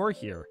bit more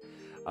here.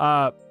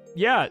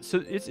 Yeah.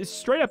 So it's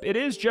straight up. It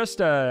is just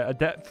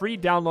a free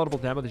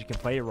downloadable demo that you can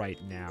play right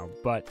now.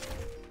 But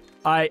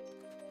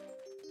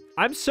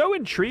I'm so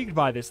intrigued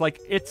by this.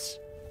 Like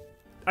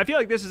I feel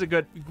like this is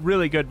a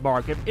really good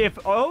mark.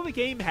 If all the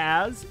game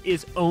has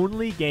is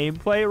only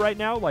gameplay right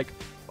now, like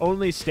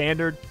only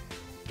standard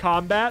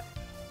combat,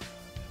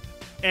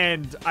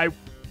 and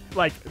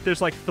there's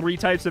like 3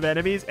 types of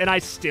enemies, and I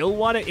still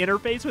want to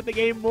interface with the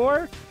game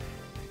more,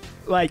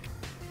 like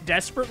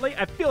desperately,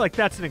 I feel like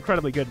that's an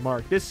incredibly good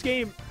mark. This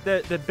game,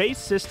 the base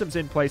systems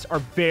in place are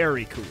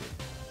very cool.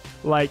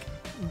 Like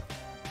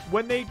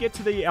when they get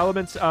to the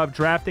elements of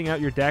drafting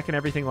out your deck and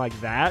everything like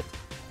that,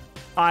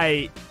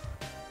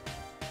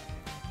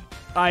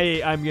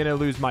 I'm gonna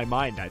lose my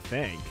mind, I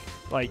think.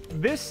 Like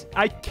this,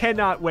 I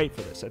cannot wait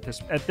for this.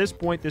 At this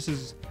point, this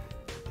is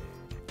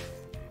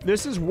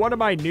one of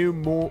my new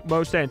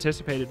most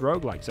anticipated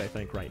roguelikes, I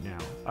think, right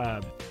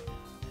now.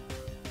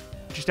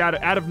 Just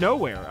out of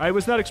nowhere. I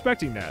was not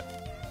expecting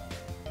that.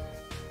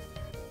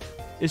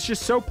 It's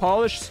just so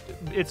polished.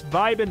 It's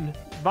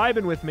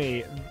vibing with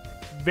me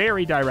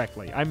very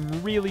directly. I'm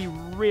really,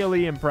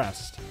 really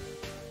impressed.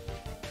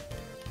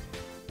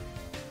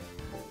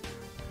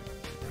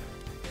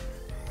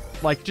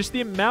 Like, just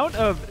the amount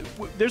of...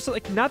 There's,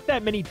 like, not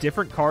that many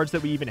different cards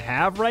that we even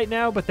have right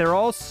now, but they're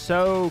all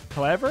so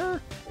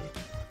clever.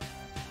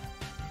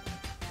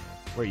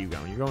 Where are you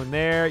going? You're going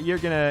there. You're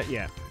gonna...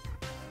 Yeah.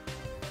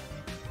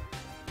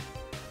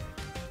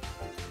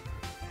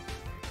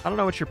 I don't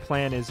know what your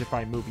plan is if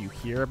I move you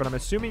here, but I'm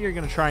assuming you're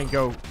going to try and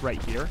go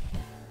right here.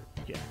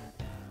 Yeah.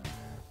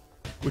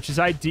 Which is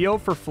ideal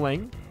for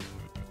Fling.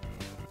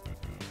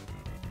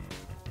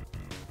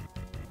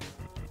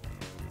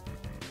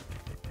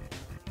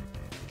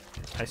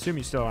 I assume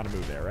you still want to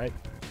move there, right?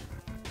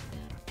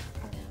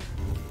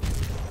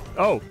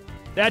 Oh,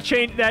 that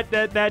changed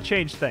that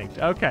changed things.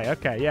 Okay.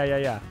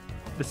 Yeah.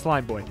 The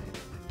slime boy.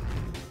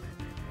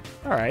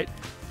 All right.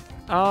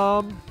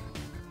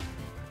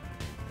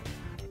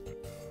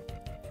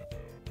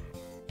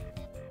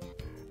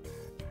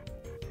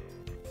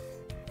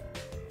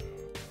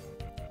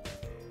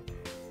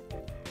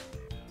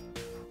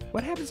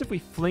 What happens if we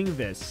fling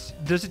this?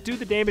 Does it do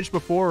the damage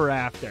before or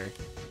after?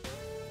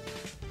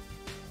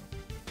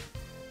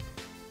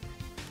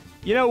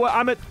 You know what?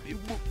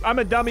 I'm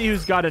a dummy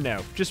who's got to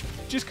know. Just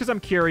because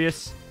I'm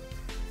curious.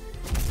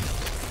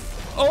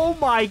 Oh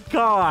my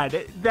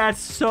god,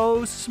 that's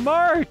so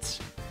smart.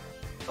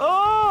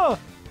 Oh,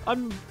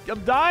 I'm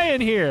dying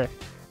here.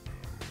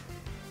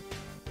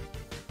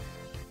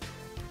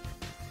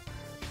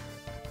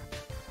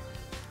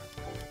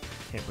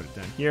 Can't put it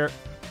down here.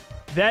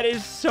 That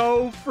is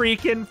so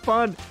freaking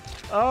fun.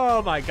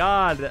 Oh my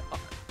god.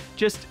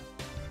 Just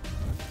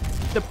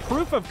the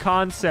proof of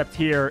concept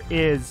here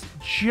is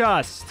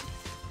just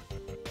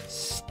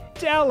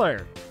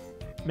stellar.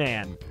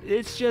 Man,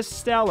 it's just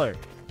stellar.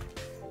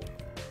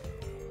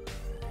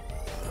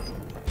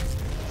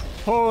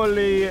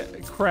 Holy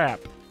crap.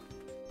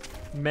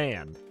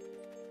 Man.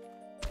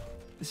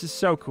 This is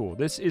so cool.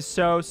 This is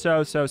so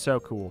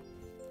cool.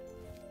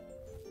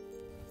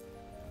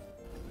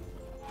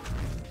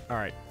 All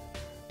right.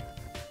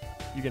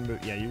 You can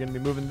move. Yeah, you're gonna be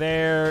moving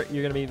there.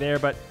 You're gonna be there,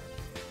 but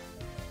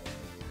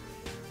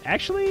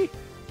actually,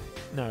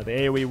 no, the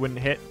AoE wouldn't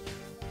hit.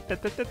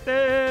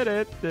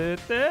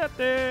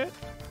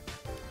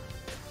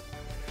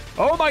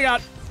 Oh my god!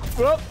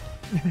 Whoa.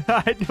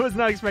 I was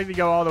not expecting to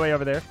go all the way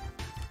over there.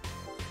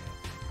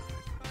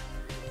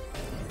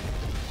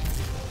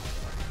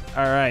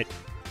 All right,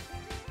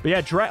 but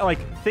yeah, like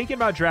thinking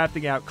about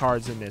drafting out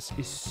cards in this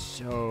is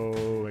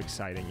so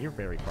exciting. You're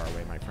very far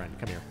away, my friend.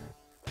 Come here.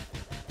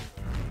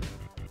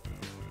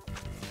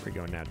 We're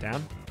going now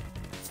down.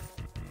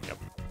 Yep.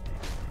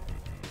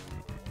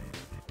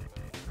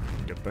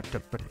 I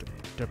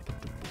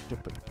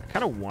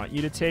kind of want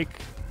you to take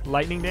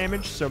lightning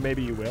damage, so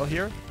maybe you will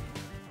here.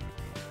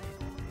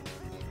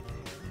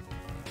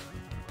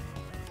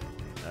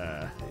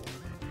 I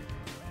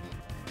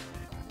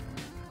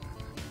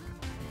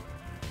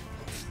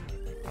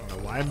don't know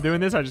why I'm doing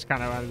this. I just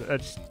kind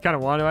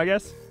of want to, I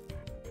guess.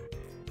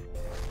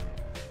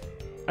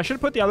 I should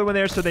have put the other one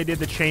there so they did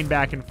the chain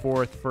back and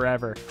forth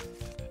forever.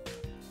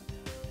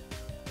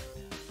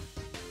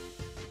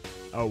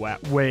 Oh, wow.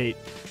 Wait.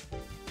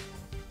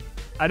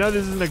 I know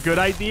this isn't a good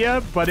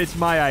idea, but it's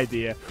my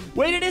idea.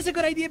 Wait, it is a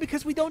good idea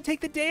because we don't take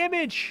the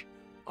damage.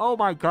 Oh,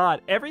 my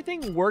God.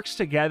 Everything works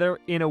together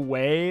in a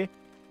way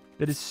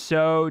that is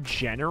so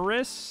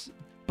generous,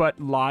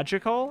 but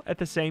logical at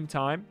the same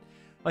time.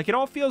 Like, it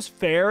all feels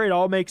fair. It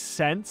all makes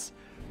sense.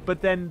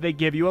 But then they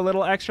give you a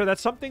little extra.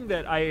 That's something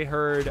that I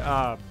heard...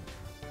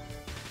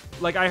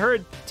 like, I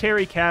heard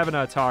Terry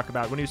Kavanagh talk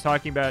about when he was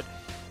talking about...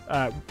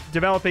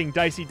 developing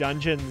dicey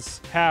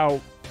dungeons, how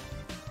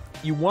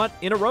you want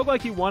in a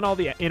roguelike, you want all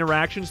the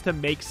interactions to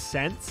make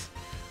sense,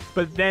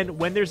 but then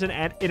when there's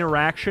an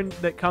interaction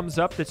that comes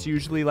up that's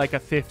usually like a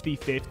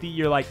 50-50,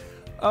 you're like,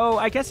 oh,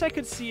 I guess I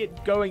could see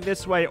it going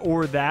this way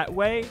or that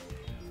way.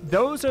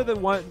 Those are the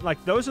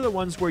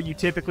ones where you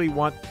typically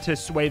want to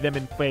sway them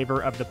in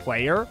favor of the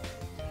player,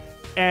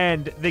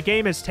 and the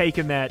game has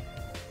taken that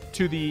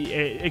to the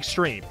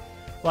extreme.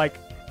 Like,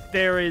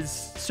 there is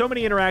so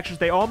many interactions,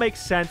 they all make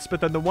sense,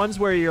 but then the ones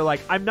where you're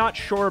like, I'm not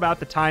sure about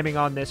the timing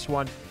on this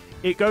one,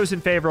 it goes in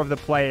favor of the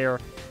player,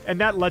 and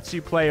that lets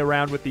you play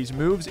around with these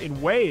moves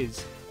in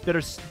ways that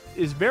is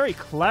very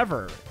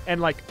clever.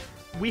 And like,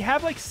 we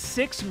have like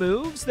 6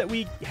 moves that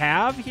we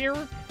have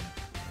here,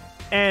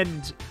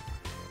 and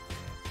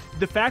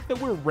the fact that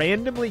we're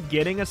randomly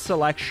getting a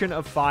selection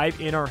of 5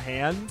 in our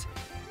hand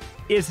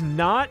is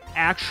not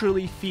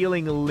actually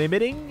feeling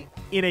limiting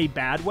in a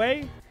bad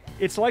way.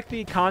 It's like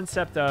the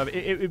concept of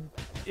it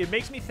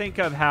makes me think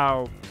of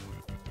how,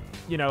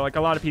 you know, like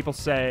a lot of people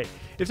say,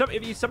 if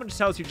someone just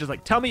tells you, just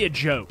like, tell me a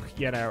joke,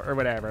 you know, or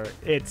whatever,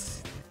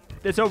 it's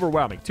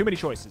overwhelming. Too many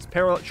choices,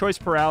 choice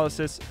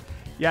paralysis,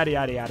 yada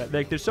yada yada.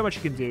 Like, there's so much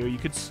you can do. You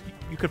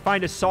could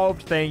find a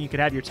solved thing. You could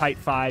have your type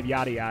 5,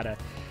 yada yada.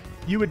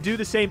 You would do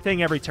the same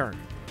thing every turn.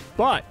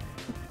 But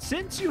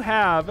since you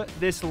have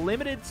this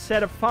limited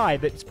set of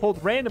 5 that's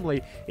pulled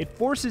randomly, it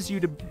forces you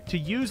to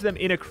use them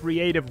in a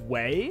creative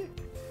way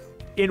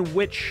in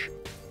which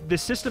the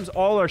systems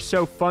all are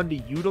so fun to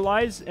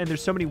utilize, and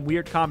there's so many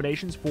weird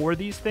combinations for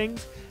these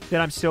things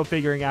that I'm still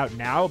figuring out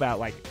now about,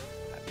 like,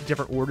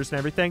 different orders and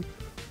everything,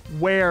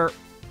 where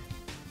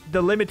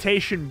the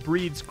limitation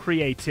breeds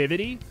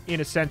creativity in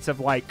a sense of,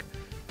 like,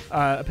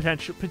 a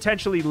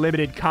potentially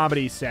limited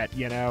comedy set,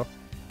 you know?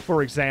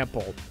 For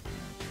example,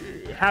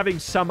 having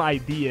some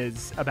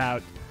ideas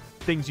about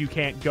things you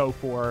can't go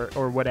for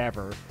or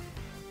whatever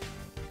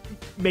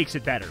makes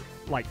it better,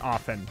 like,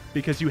 often,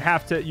 because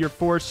you're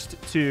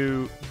forced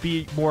to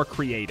be more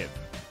creative,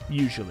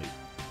 usually.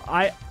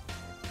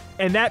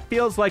 And that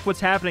feels like what's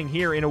happening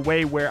here in a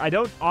way where I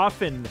don't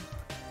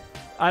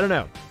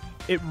know.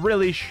 It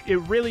really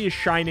is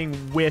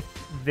shining with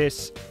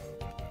this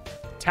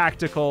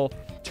tactical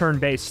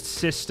turn-based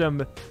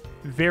system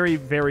very,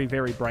 very,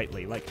 very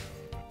brightly. Like,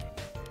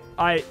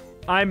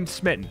 I'm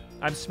smitten.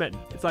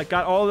 It's like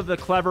got all of the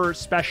clever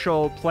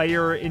special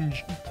player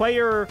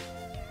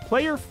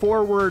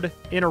forward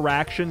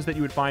interactions that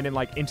you would find in,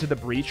 like, Into the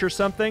Breach or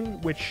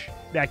something, which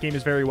that game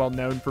is very well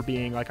known for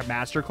being, like, a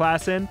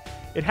masterclass in.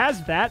 It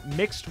has that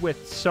mixed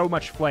with so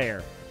much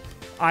flair.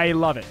 I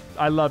love it.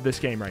 I love this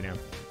game right now.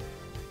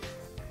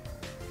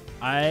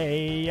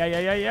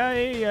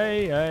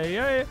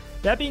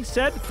 That being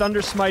said,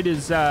 Thunder Smite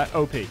is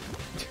OP.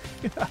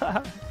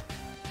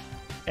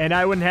 And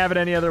I wouldn't have it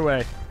any other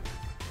way.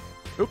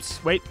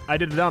 Oops, wait, I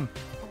did a dumb.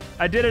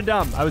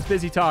 I was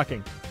busy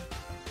talking.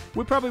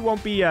 We probably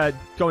won't be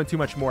going too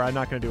much more. I'm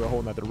not going to do a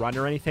whole nother run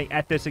or anything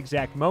at this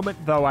exact moment,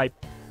 though I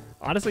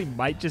honestly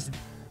might just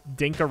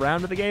dink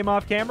around with the game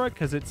off camera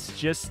because it's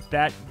just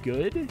that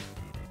good.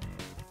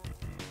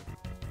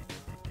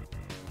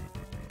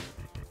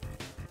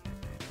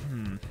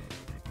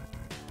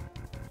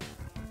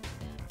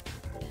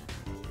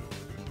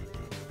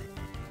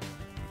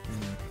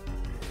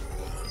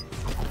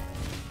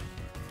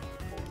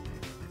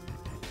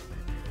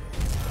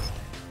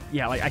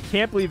 Yeah, like, I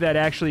can't believe that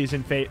actually is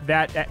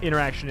that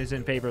interaction is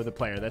in favor of the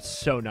player. That's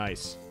so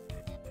nice.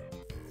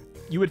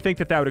 You would think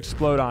that would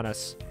explode on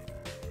us.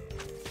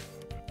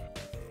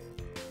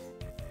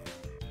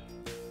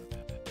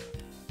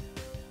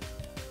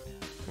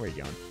 Where are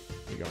you going?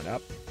 Are you going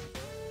up?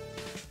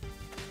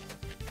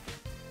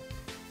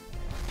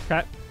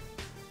 Okay.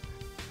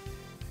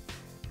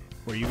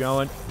 Where are you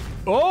going?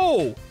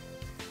 Oh!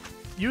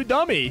 You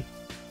dummy!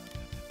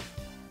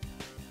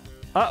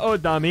 Uh-oh,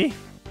 dummy.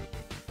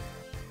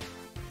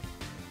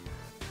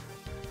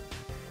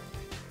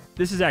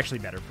 This is actually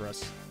better for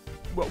us.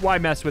 Why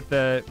mess with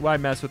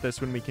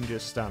this when we can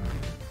just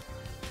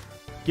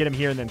get him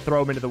here and then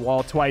throw him into the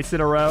wall twice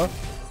in a row?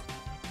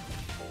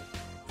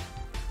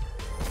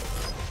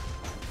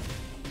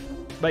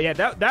 But yeah,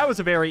 that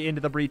was a very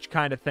Into the Breach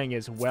kind of thing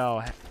as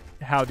well,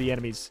 how the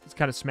enemies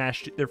kind of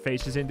smashed their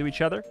faces into each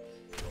other.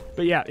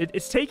 But yeah,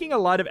 it's taking a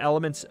lot of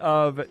elements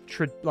of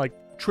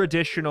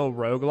traditional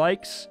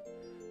roguelikes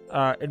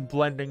and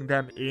blending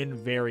them in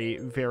very,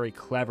 very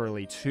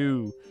cleverly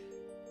to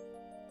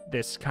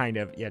this kind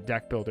of,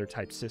 deck builder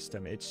type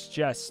system. It's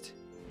just,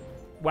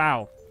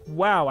 wow.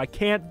 I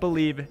can't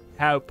believe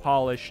how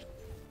polished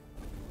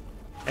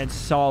and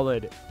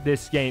solid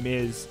this game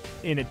is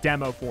in a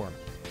demo form.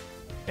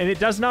 And it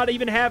doesn't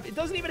even have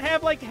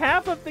like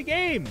half of the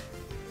game.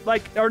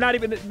 Like, or not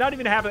even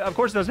half. Of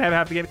course it doesn't have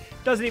half the game.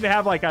 It doesn't even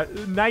have like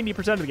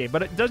 90% of the game,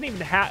 but it doesn't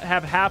even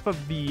have half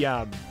of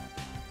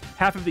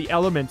the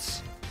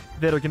elements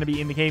that are going to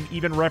be in the game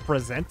even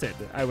represented,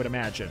 I would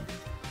imagine.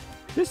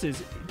 This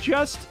is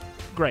just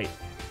great.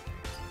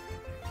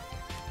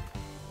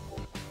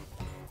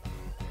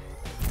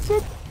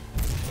 Boop.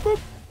 Boop.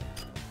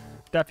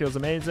 That feels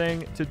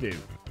amazing to do.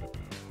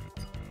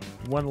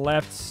 One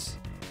left.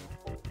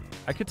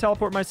 I could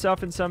teleport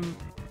myself in some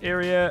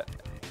area.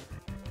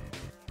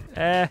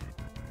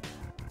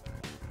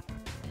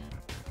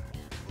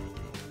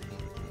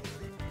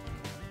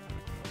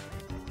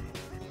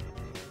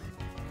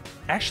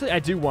 Actually, I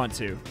do want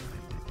to.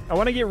 I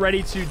want to get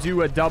ready to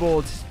do a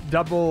double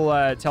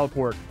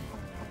teleport.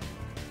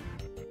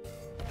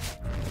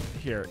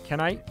 Here, can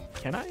I?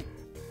 Can I?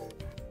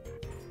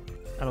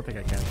 I don't think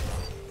I can.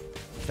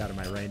 It's out of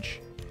my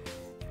range.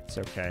 It's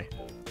okay.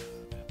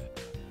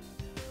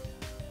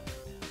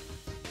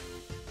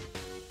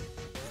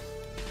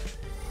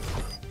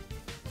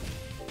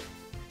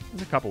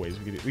 There's a couple ways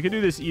we could do. We could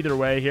do this either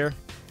way here.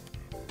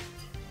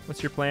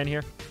 What's your plan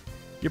here?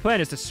 Your plan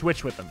is to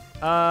switch with them.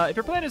 If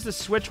your plan is to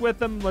switch with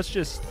them, let's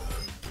just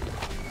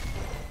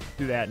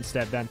do that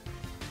instead then.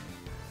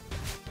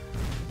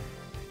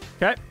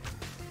 Okay.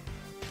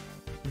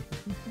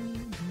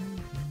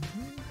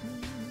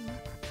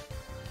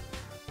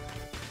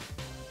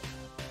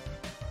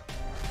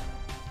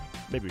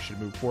 Maybe we should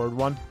move forward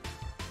one.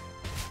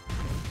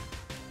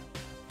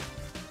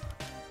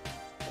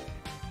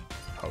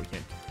 Oh, we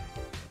can't.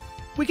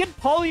 We can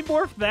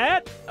polymorph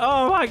that?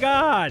 Oh my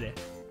god!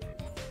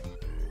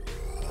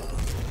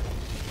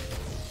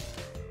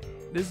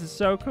 This is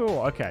so cool.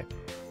 Okay.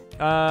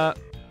 You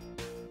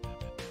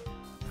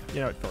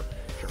know what?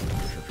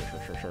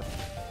 Sure.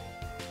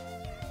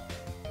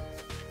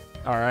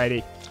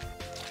 Alrighty.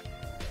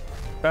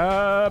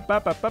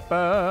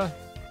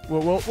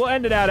 We'll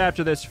end it out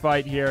after this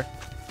fight here.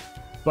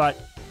 But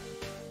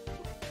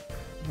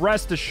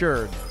rest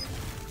assured,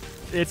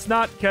 it's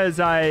not because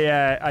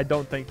I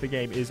don't think the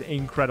game is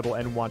incredible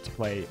and want to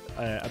play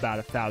about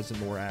 1,000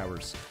 more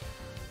hours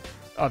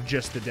of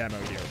just the demo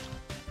here.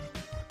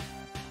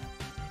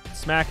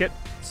 Smack it.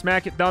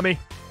 Smack it, dummy.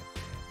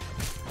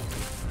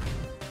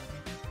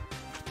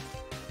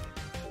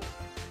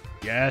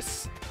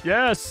 Yes.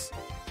 Yes.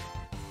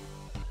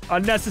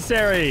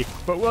 Unnecessary,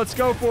 but let's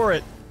go for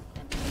it.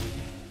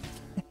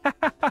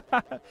 All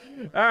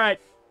right.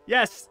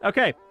 Yes.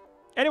 Okay.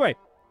 Anyway,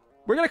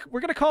 we're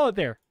gonna call it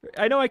there.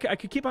 I know I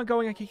could keep on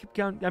going. I could keep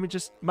going. I mean,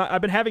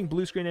 I've been having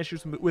blue screen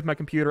issues with my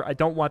computer. I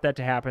don't want that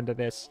to happen to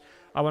this.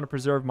 I want to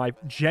preserve my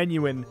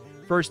genuine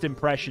first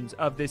impressions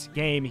of this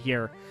game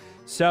here.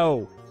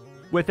 So,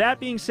 with that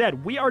being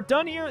said, we are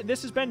done here.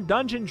 This has been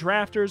Dungeon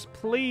Drafters.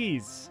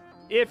 Please,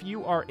 if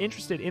you are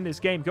interested in this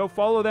game, go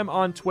follow them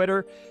on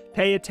Twitter.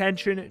 Pay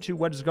attention to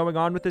what is going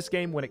on with this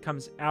game when it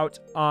comes out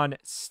on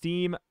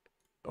Steam,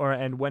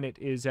 and when it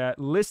is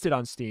listed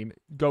on Steam.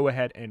 Go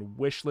ahead and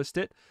wishlist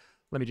it.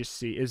 Let me just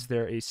see. Is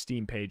there a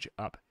Steam page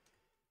up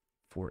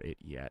for it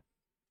yet?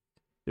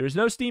 There's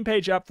no Steam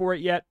page up for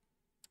it yet.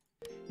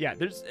 Yeah,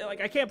 there's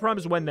I can't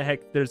promise when the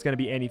heck there's going to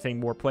be anything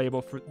more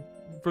playable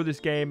for this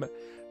game,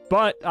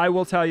 but I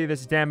will tell you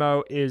this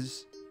demo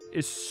is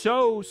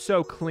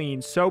so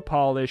clean, so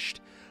polished.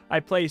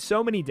 I play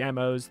so many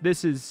demos.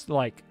 This is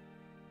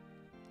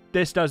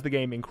this does the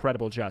game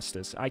incredible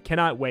justice. I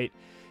cannot wait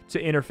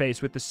to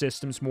interface with the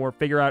systems more,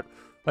 figure out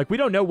we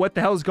don't know what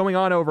the hell is going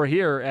on over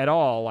here at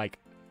all. I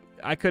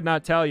could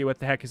not tell you what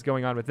the heck is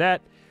going on with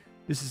that.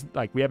 This is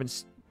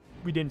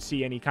we didn't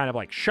see any kind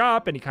of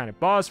shop, any kind of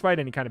boss fight,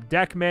 any kind of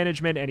deck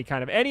management,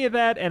 any of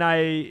that, and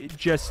I'm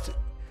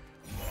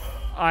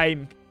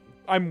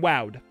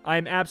wowed.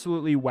 I'm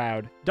absolutely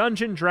wowed.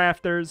 Dungeon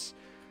Drafters,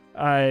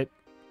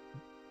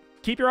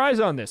 keep your eyes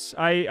on this.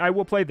 I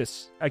will play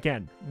this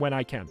again when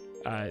I can.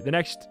 The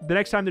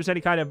next time there's any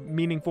kind of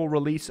meaningful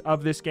release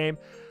of this game,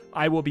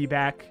 I will be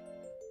back.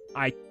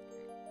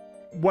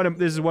 This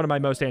is one of my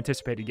most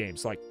anticipated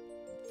games,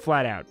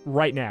 flat out,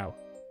 right now.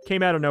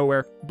 Came out of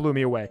nowhere, blew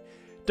me away.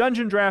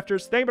 Dungeon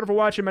Drafters, thank you for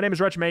watching. My name is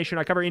Retrimation.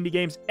 I cover indie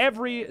games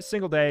every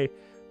single day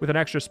with an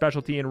extra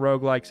specialty in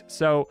roguelikes.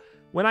 So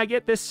when I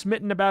get this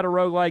smitten about a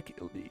roguelike,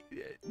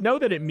 know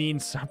that it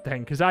means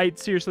something, because I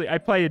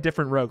play a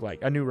different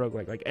roguelike, a new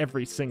roguelike,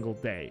 every single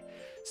day.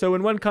 So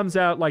when one comes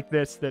out like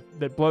this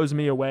that blows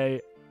me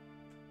away,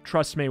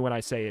 trust me when I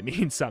say it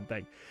means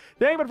something.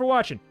 Thank you for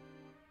watching.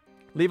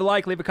 Leave a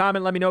like, leave a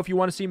comment, let me know if you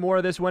want to see more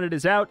of this when it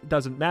is out. It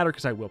doesn't matter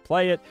because I will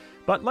play it,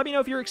 but let me know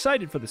if you're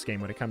excited for this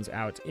game when it comes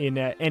out in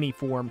any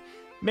form.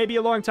 Maybe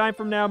a long time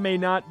from now, may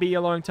not be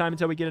a long time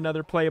until we get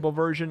another playable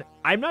version.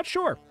 I'm not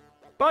sure,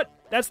 but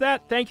that's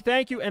that.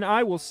 Thank you, and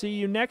I will see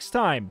you next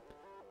time.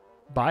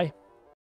 Bye.